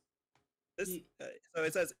 and this. He- So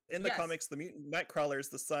it says in the Yes. comics, the mutant Nightcrawler is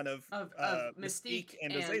the son of Mystique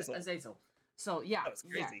and and Azazel. Azazel. So yeah, That was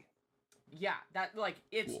crazy. yeah, that like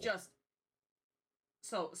it's Cool. just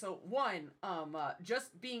so one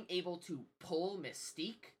just being able to pull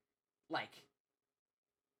Mystique like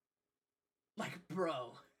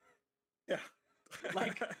bro Yeah.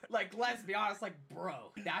 like let's be honest, like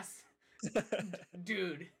bro, that's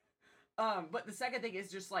dude. But the second thing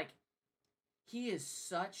is just like he is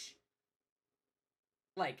such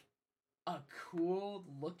like a cool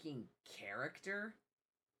looking character.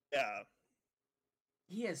 Yeah.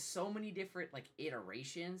 He has so many different like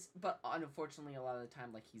iterations, but unfortunately a lot of the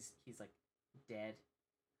time like he's like dead.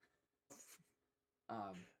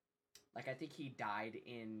 Like I think he died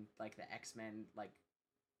in like the X-Men like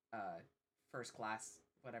First Class,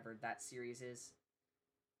 whatever that series is.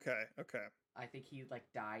 Okay. I think he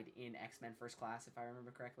like died in X-Men First Class if I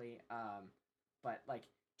remember correctly. But like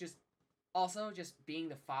just also just being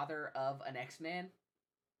the father of an X-Man.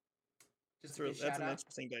 Just a good That's shout an out.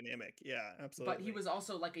 interesting dynamic. Yeah, absolutely. But he was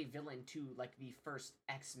also like a villain to like the first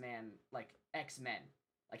X-Men, like X-Men.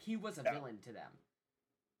 Like he was a Yeah. villain to them.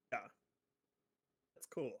 Yeah. That's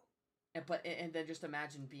cool. And then just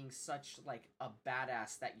imagine being such like a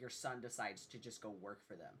badass that your son decides to just go work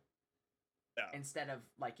for them. Yeah. Instead of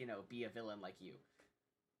like, be a villain like you.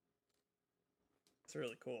 It's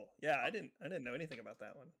really cool. Yeah, I didn't know anything about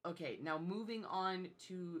that one. Okay, now moving on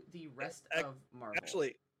to the rest ac- of Marvel.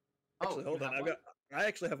 Actually, you hold on. have one? I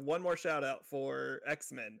actually have one more shout out for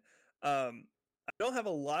X-Men. I don't have a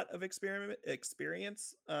lot of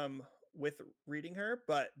experience with reading her,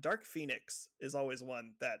 but Dark Phoenix is always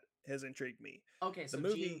one that has intrigued me. Okay, so The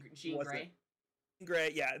movie Jean wasn't- Grey.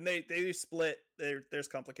 Grey, yeah, and they split. There's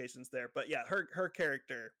complications there, but yeah, her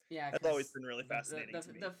character Yeah, has always 'cause been really fascinating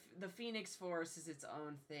to me. the Phoenix Force is its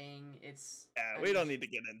own thing. It's Yeah, I we mean, don't need to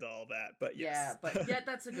get into all that, but yes. Yeah, but yeah,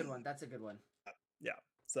 that's a good one. That's a good one. Yeah.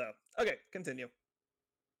 So okay, continue.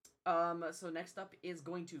 So next up is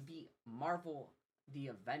going to be Marvel The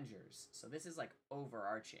Avengers. So this is like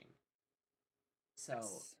overarching. So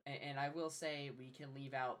Yes. and I will say we can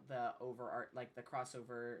leave out the like the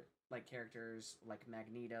crossover like characters like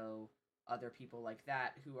Magneto, other people like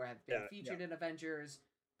that who have been Yeah, featured in Avengers,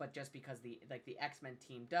 but just because the X-Men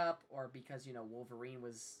teamed up or because Wolverine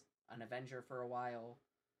was an Avenger for a while.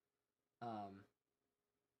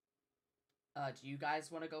 Do you guys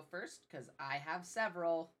want to go first? Because I have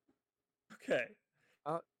several. Okay.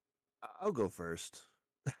 I'll go first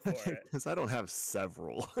For it. because I don't have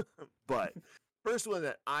several. But first one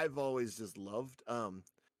that I've always just loved.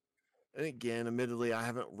 And again, admittedly, I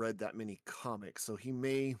haven't read that many comics, so he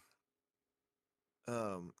may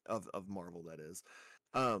of Marvel that is.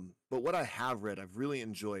 But what I have read, I've really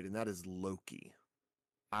enjoyed, and that is Loki.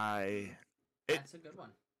 It- That's a good one.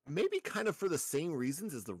 Maybe kind of for the same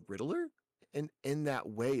reasons as the Riddler, and in that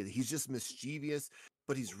way, he's just mischievous,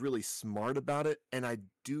 but he's really smart about it. And I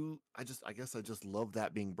guess I just love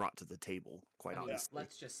that being brought to the table. Quite I mean, honestly,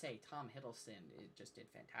 let's just say Tom Hiddleston just did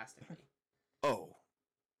fantastically. Oh,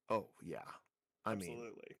 yeah. I mean,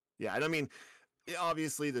 Absolutely. yeah, and I mean,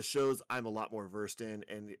 obviously the shows I'm a lot more versed in,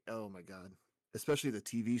 and oh my god, especially the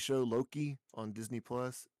TV show Loki on Disney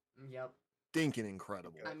Plus, Yep. stinking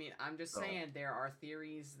incredible. I mean, I'm just So- saying there are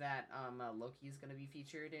theories that Loki is going to be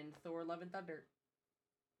featured in Thor: Love and Thunder.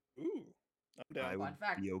 Ooh, I'm down. I Fun would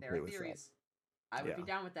fact, be okay there are with that. theories. I would be Yeah.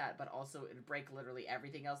 down with that, but also it'd break literally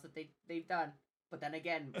everything else that they've done. But then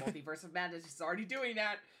again, Multiverse of Madness is already doing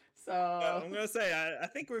that, so I'm gonna say I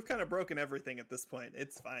think we've kind of broken everything at this point.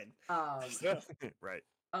 It's fine. So, Right.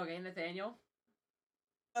 okay, Nathaniel.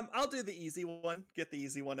 I'll do the easy one. Get the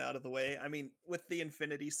easy one out of the way. I mean, with the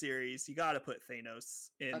Infinity series, you got to put Thanos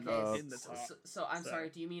in Okay, in the so, top. so I'm so- sorry.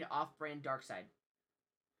 Do you mean off-brand Darkseid?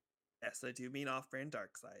 Yes, I do mean off-brand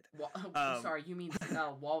Darkseid. Sorry, you mean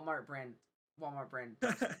Walmart brand. Walmart brand.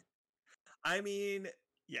 Darkseid. I mean,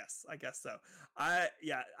 yes, I guess so. I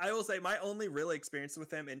will say my only real experience with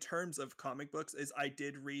him in terms of comic books is I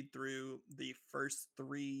did read through the first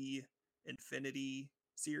 3 Infinity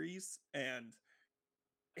series, and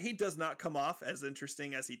he does not come off as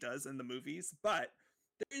interesting as he does in the movies, but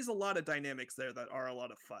there is a lot of dynamics there that are a lot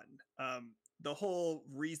of fun. The whole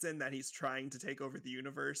reason that he's trying to take over the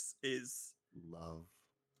universe is Love.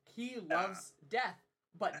 He loves death,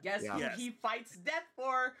 but guess who Yes. he fights death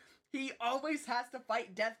for? He always has to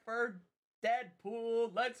fight death for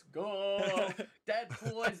Deadpool. Let's go.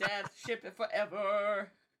 Deadpool and death, ship it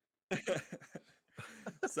forever.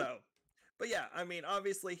 so but yeah, I mean,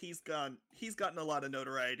 obviously he's gotten a lot of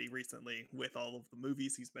notoriety recently with all of the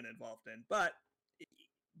movies he's been involved in, but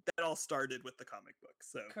that all started with the comic book,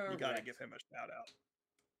 so you got to Correct. give him a shout out.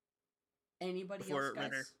 Anybody Before else, guys?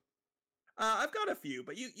 Renner. I've got a few,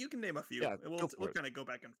 but you can name a few. Yeah, We'll go for it. kind of go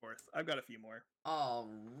back and forth. I've got a few more.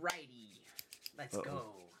 Alrighty. Let's Uh-oh.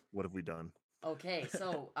 go. What have we done? Okay,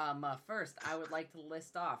 so first I would like to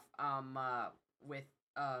list off with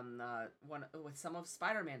with some of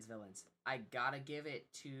Spider-Man's villains. I gotta give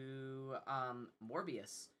it to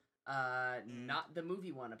Morbius. Not the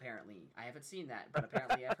movie one apparently. I haven't seen that, but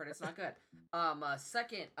apparently I've heard it's not good.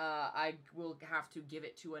 Second, I will have to give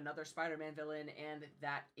it to another Spider-Man villain, and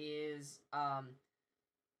that is I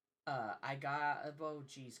got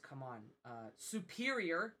come on.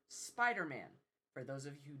 Superior Spider-Man. For those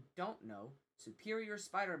of you who don't know, Superior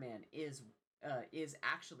Spider-Man is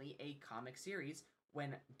actually a comic series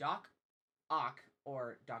when Doc Ock,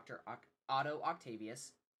 or Dr. Otto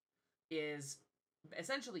Octavius, is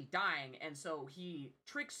essentially dying, and so he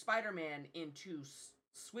tricks Spider-Man into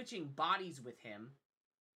switching bodies with him.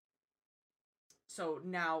 So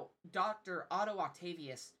now Dr. Otto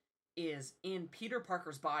Octavius is in Peter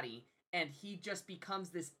Parker's body, and he just becomes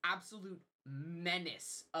this absolute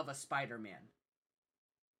menace of a Spider-Man.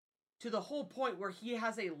 To the whole point where he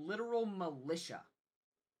has a literal militia.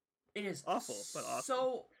 It is Awful, but awesome.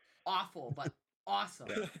 so awful, but awesome.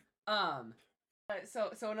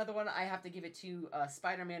 So another one I have to give it to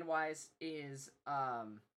Spider-Man wise is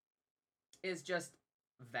just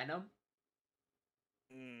Venom.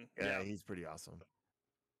 Yeah, he's pretty awesome.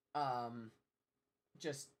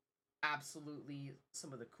 Just absolutely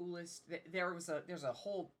some of the coolest. There's a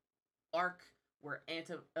whole arc where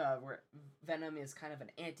where Venom is kind of an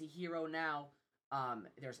anti-hero now.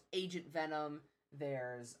 There's Agent Venom.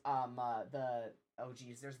 There's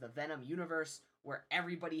there's the Venom universe where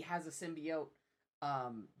everybody has a symbiote.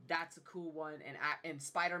 That's a cool one, and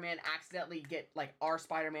Spider-Man our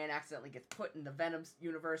Spider-Man accidentally gets put in the Venom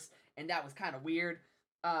universe, and that was kind of weird.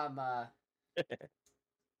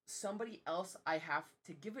 Somebody else I have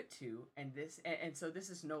to give it to, and so this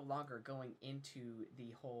is no longer going into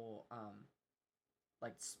the whole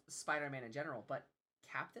Spider-Man in general, but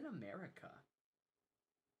Captain America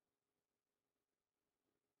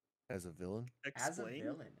As a villain? as a Explain.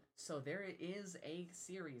 villain. So there is a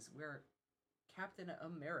series where Captain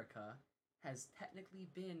America has technically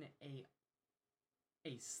been a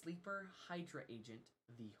sleeper Hydra agent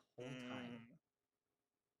the whole time.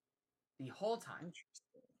 The whole time.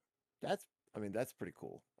 Interesting. That's pretty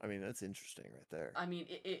cool. That's interesting right there. I mean,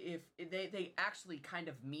 if they actually kind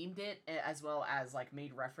of memed it, as well as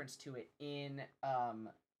made reference to it in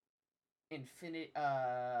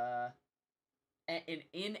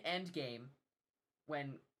in Endgame,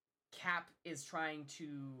 when Cap is trying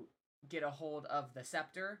to get a hold of the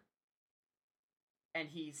scepter, and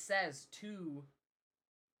he says to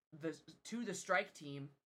the strike team,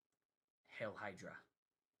 "Hail Hydra,"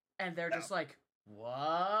 and they're just like,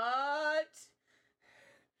 "What?"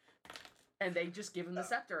 And they just give him the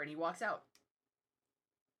scepter, and he walks out.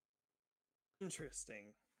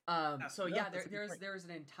 Interesting. So no, yeah, that's a good point. there's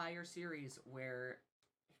an entire series where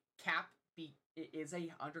Cap is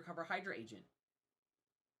a undercover Hydra agent.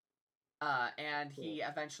 And he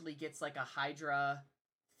eventually gets like a Hydra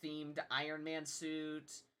themed Iron Man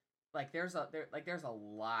suit. Like there's a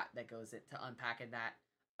lot that goes to unpack in that.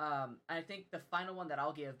 I think the final one that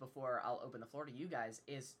I'll give before I'll open the floor to you guys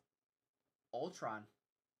is Ultron.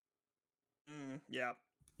 Yeah.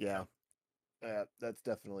 Yeah. That's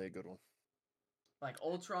definitely a good one. Like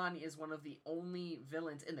Ultron is one of the only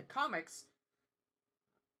villains in the comics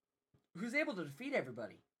who's able to defeat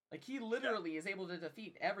everybody. Like he literally is able to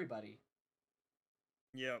defeat everybody.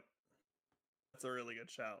 Yep. That's a really good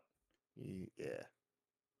shout. Yeah.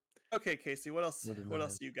 Okay, Casey, what else? Never What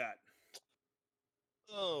else mind. you got?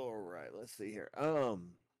 All right, let's see here.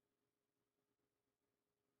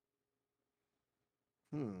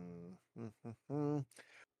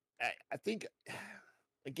 I think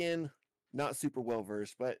again, not super well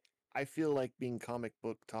versed, but I feel like being comic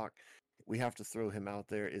book talk, we have to throw him out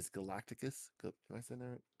there. Is Galacticus? Am I saying that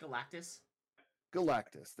right? Galactus.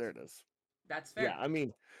 Galactus. There it is. That's fair. Yeah, I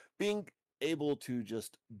mean, being able to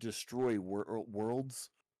just destroy worlds.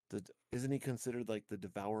 Isn't he considered like the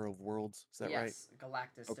devourer of worlds? Is that right? Yes,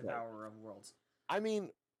 Galactus, Okay. Devourer of Worlds. I mean,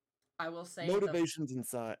 I will say motivations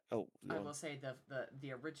inside. Oh, I will say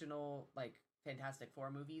the original like Fantastic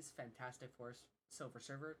Four movies, Fantastic Four Silver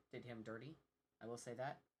Surfer did him dirty. I will say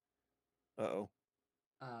that. Uh-oh.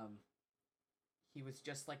 He was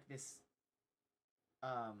just like this.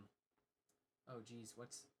 Oh geez,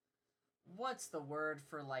 what's the word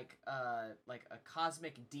for like a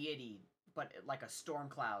cosmic deity, but like a storm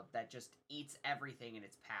cloud that just eats everything in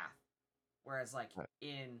its path, whereas like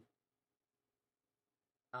in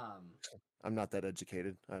I'm not that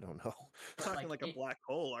educated. I don't know. Talking like a black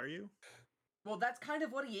hole, are you? Well, that's kind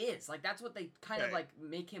of what he is. Like that's what they kind of like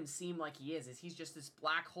make him seem like he is he's just this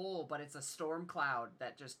black hole, but it's a storm cloud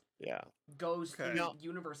that just goes through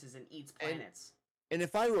universes and eats planets. And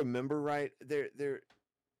if I remember right, the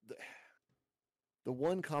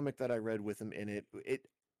one comic that I read with him in it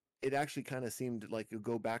actually kind of seemed like you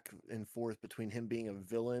go back and forth between him being a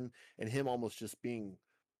villain and him almost just being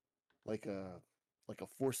like a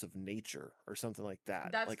force of nature or something like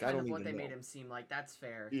that. That's like, kind of what they made him seem like. That's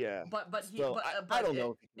fair. Yeah. But I don't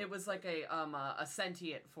know. It was like a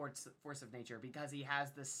sentient force of nature because he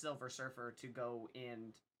has this Silver Surfer to go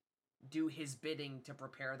and do his bidding to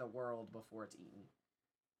prepare the world before it's eaten.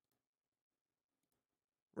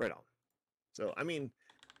 Right on. So, I mean,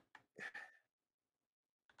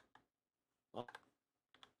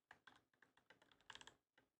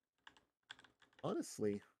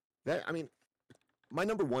 honestly, my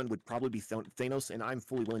number one would probably be Thanos, and I'm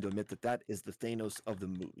fully willing to admit that is the Thanos of the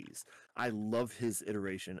movies. I love his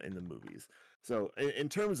iteration in the movies. So, in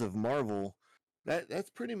terms of Marvel, that's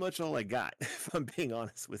pretty much all I got, if I'm being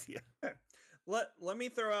honest with you. Let me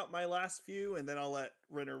throw out my last few, and then I'll let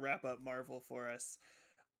Ritter wrap up Marvel for us.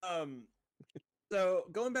 So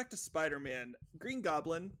going back to Spider-Man, Green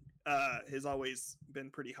Goblin has always been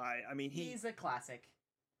pretty high. I mean, he's a classic.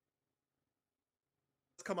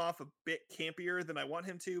 Come off a bit campier than I want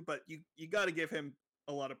him to, but you got to give him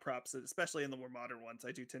a lot of props, especially in the more modern ones.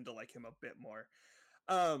 I do tend to like him a bit more.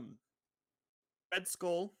 Red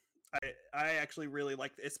Skull, I actually really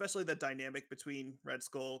like, especially the dynamic between Red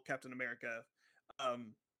Skull, Captain America,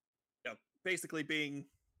 basically being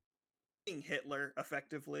Hitler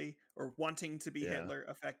effectively, or wanting to be Hitler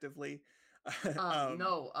effectively.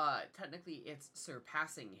 No, technically it's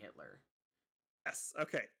surpassing Hitler. Yes,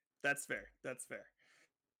 okay, that's fair.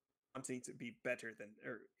 Wanting to be better than,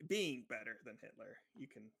 or being better than Hitler, you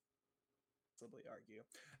can possibly argue.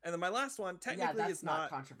 And then my last one technically that's is not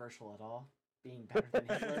controversial at all. Being better than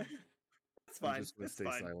Hitler. It's fine. I'm just gonna stay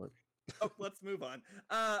silent. Let's move on.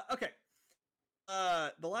 Okay.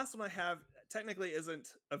 The last one I have technically isn't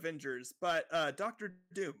Avengers, but Doctor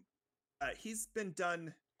Doom. He's been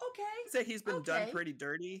done. Okay. I'd say he's been done pretty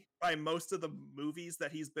dirty by most of the movies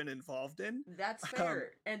that he's been involved in. That's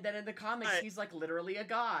fair. And then in the comics, he's like literally a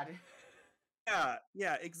god.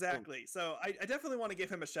 Yeah, exactly. So I definitely want to give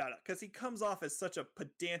him a shout out because he comes off as such a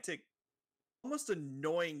pedantic, almost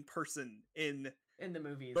annoying person in the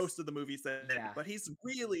movies. Most of the movies but he's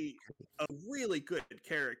really a really good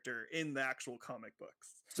character in the actual comic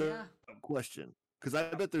books. So, question, because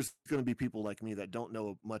I bet there's going to be people like me that don't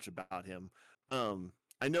know much about him.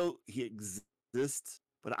 I know he exists,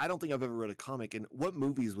 but I don't think I've ever read a comic. And what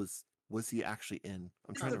movies was he actually in?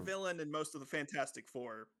 He's the villain in most of the Fantastic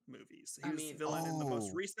Four movies. He was the villain in the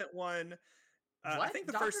most recent one. I think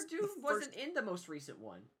the Doctor Doom wasn't in the most recent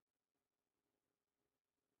one.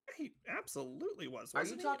 He absolutely was. Are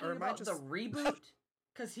you talking about the reboot?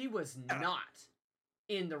 Because he was not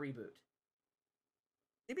in the reboot.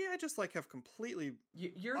 maybe I just like have completely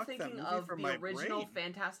You're blocked that thinking movie of from the my original brain.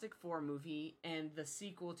 Fantastic Four movie and the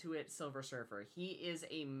sequel to it, Silver Surfer. He is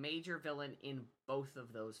a major villain in both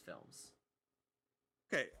of those films.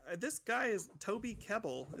 Okay, this guy is Toby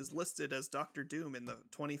Kebbell is listed as Doctor Doom in the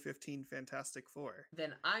 2015 Fantastic Four.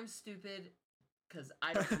 Then I'm stupid because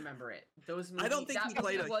I don't remember it. Those movies, I don't think that he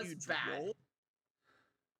played movie a was huge bad. role.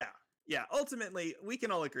 Yeah. Ultimately, we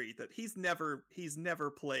can all agree that he's never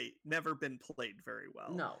been played very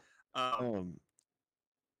well. No.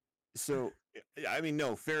 So I mean,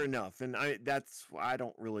 no, fair enough, and I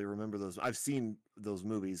don't really remember those. I've seen those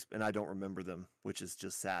movies and I don't remember them, which is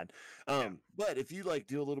just sad. But if you like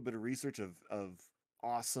do a little bit of research of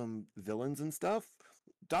awesome villains and stuff,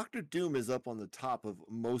 Doctor Doom is up on the top of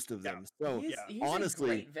most of them. So he's honestly,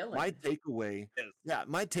 a great villain.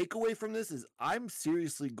 my takeaway from this is I'm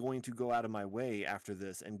seriously going to go out of my way after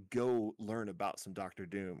this and go learn about some Doctor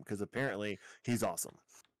Doom because apparently he's awesome.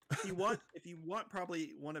 If you want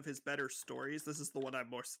probably one of his better stories, this is the one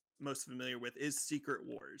I'm most familiar with, is Secret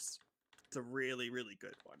Wars. It's a really, really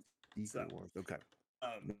good one. Secret Wars. Okay.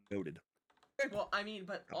 Noted. Well, I mean,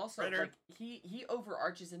 but also like he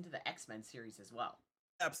overarches into the X-Men series as well.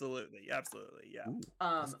 Absolutely, yeah. Ooh,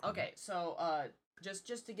 okay, so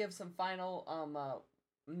just to give some final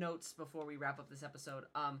notes before we wrap up this episode.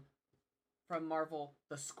 From Marvel,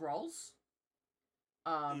 the Skrulls.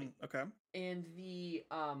 Okay. In the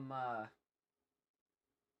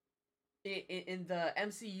in the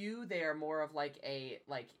MCU, they are more of like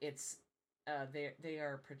it's they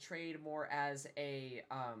are portrayed more as a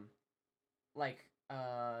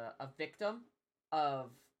victim of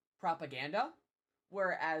propaganda,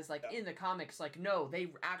 whereas in the comics, no, they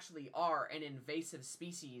actually are an invasive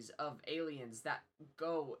species of aliens that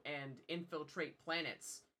go and infiltrate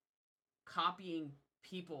planets, copying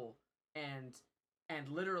people and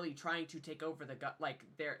literally trying to take over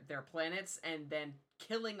their planets and then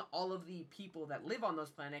killing all of the people that live on those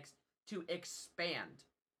planets to expand.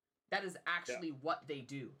 That is actually what they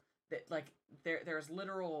do. That there's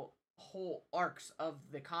literal whole arcs of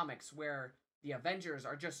the comics where the Avengers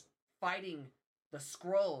are just fighting the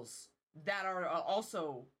Skrulls that are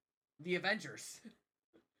also the Avengers.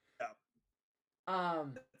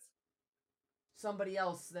 Somebody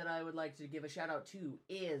else that I would like to give a shout out to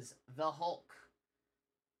is the Hulk.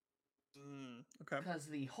 Okay. Because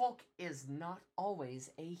the Hulk is not always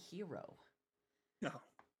a hero. No.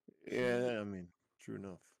 Yeah, I mean, true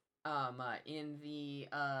enough. In the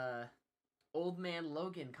Old Man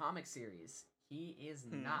Logan comic series, he is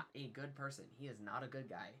not a good person. He is not a good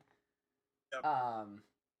guy. Yep.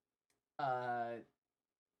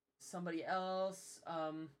 Somebody else,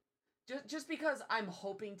 just because I'm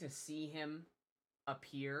hoping to see him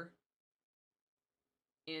appear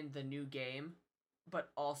in the new game,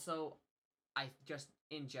 but also I just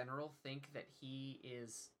in general think that he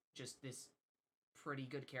is just this pretty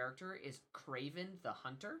good character, is Kraven the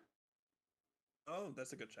Hunter. Oh,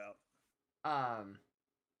 that's a good shout.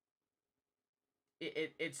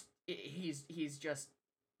 He's just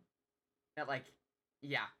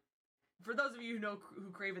yeah. For those of you who know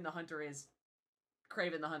who Kraven the Hunter is,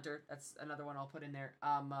 Kraven the Hunter, that's another one I'll put in there.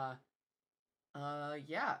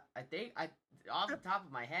 Yeah, I think off the top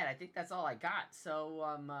of my head, I think that's all I got. So,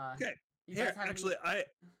 okay. Here, actually, I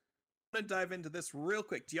want to dive into this real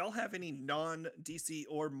quick. Do y'all have any non-DC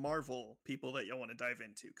or Marvel people that y'all want to dive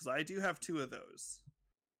into? Because I do have two of those.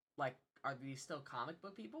 Are these still comic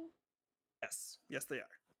book people? Yes, they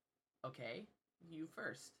are. Okay, you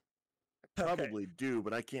first. Probably do,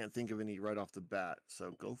 but I can't think of any right off the bat.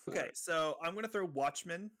 So go for it. Okay, so I'm going to throw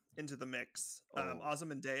Watchmen into the mix.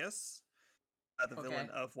 Ozymandias, the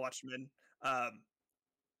villain of Watchmen, the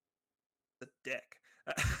dick.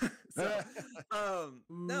 No,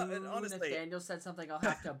 and honestly, Nathaniel said something I'll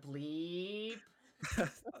have to bleep.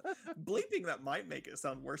 Bleeping that might make it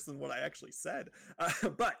sound worse than what I actually said.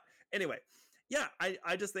 But anyway, yeah,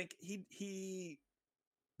 I just think he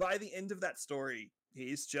by the end of that story,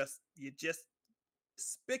 you just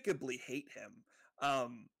despicably hate him.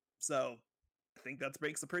 So I think that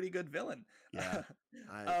makes a pretty good villain. Yeah.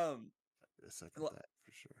 I second that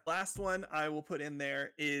for sure. Last one I will put in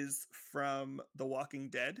there is from The Walking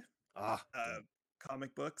Dead.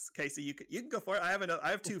 Comic books. Casey, you can go for it. I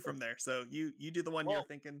have two from there. So you do the one you're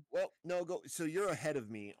thinking. Well, no, go. So you're ahead of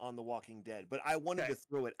me on The Walking Dead, but I wanted to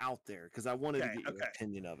throw it out there because I wanted to get your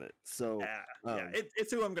opinion of it. So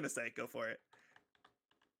it's who I'm gonna say. Go for it.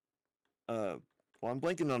 Well, I'm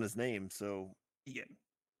blanking on his name. So Negan.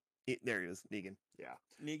 There he is, Negan. Yeah,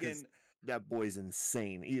 Negan. that boy's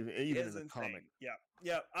insane. Even He in is the insane. comic.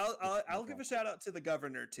 Yeah. I'll give a fantastic. shout out to the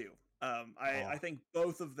Governor too. I think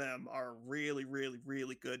both of them are really, really,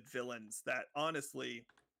 really good villains that honestly,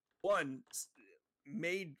 one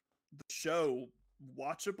made the show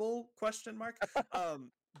watchable ?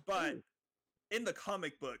 But in the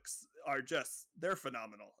comic books are they're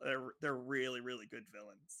phenomenal. They're really, really good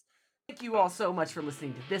villains. Thank you all so much for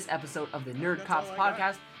listening to this episode of the Nerd That's Cops all I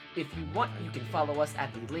got. podcast. If you want, you can follow us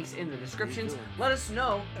at the links in the descriptions. Let us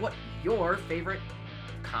know what your favorite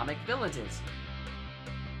comic villains is.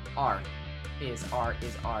 R is R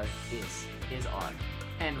is R is R.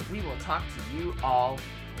 And we will talk to you all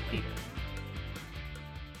later.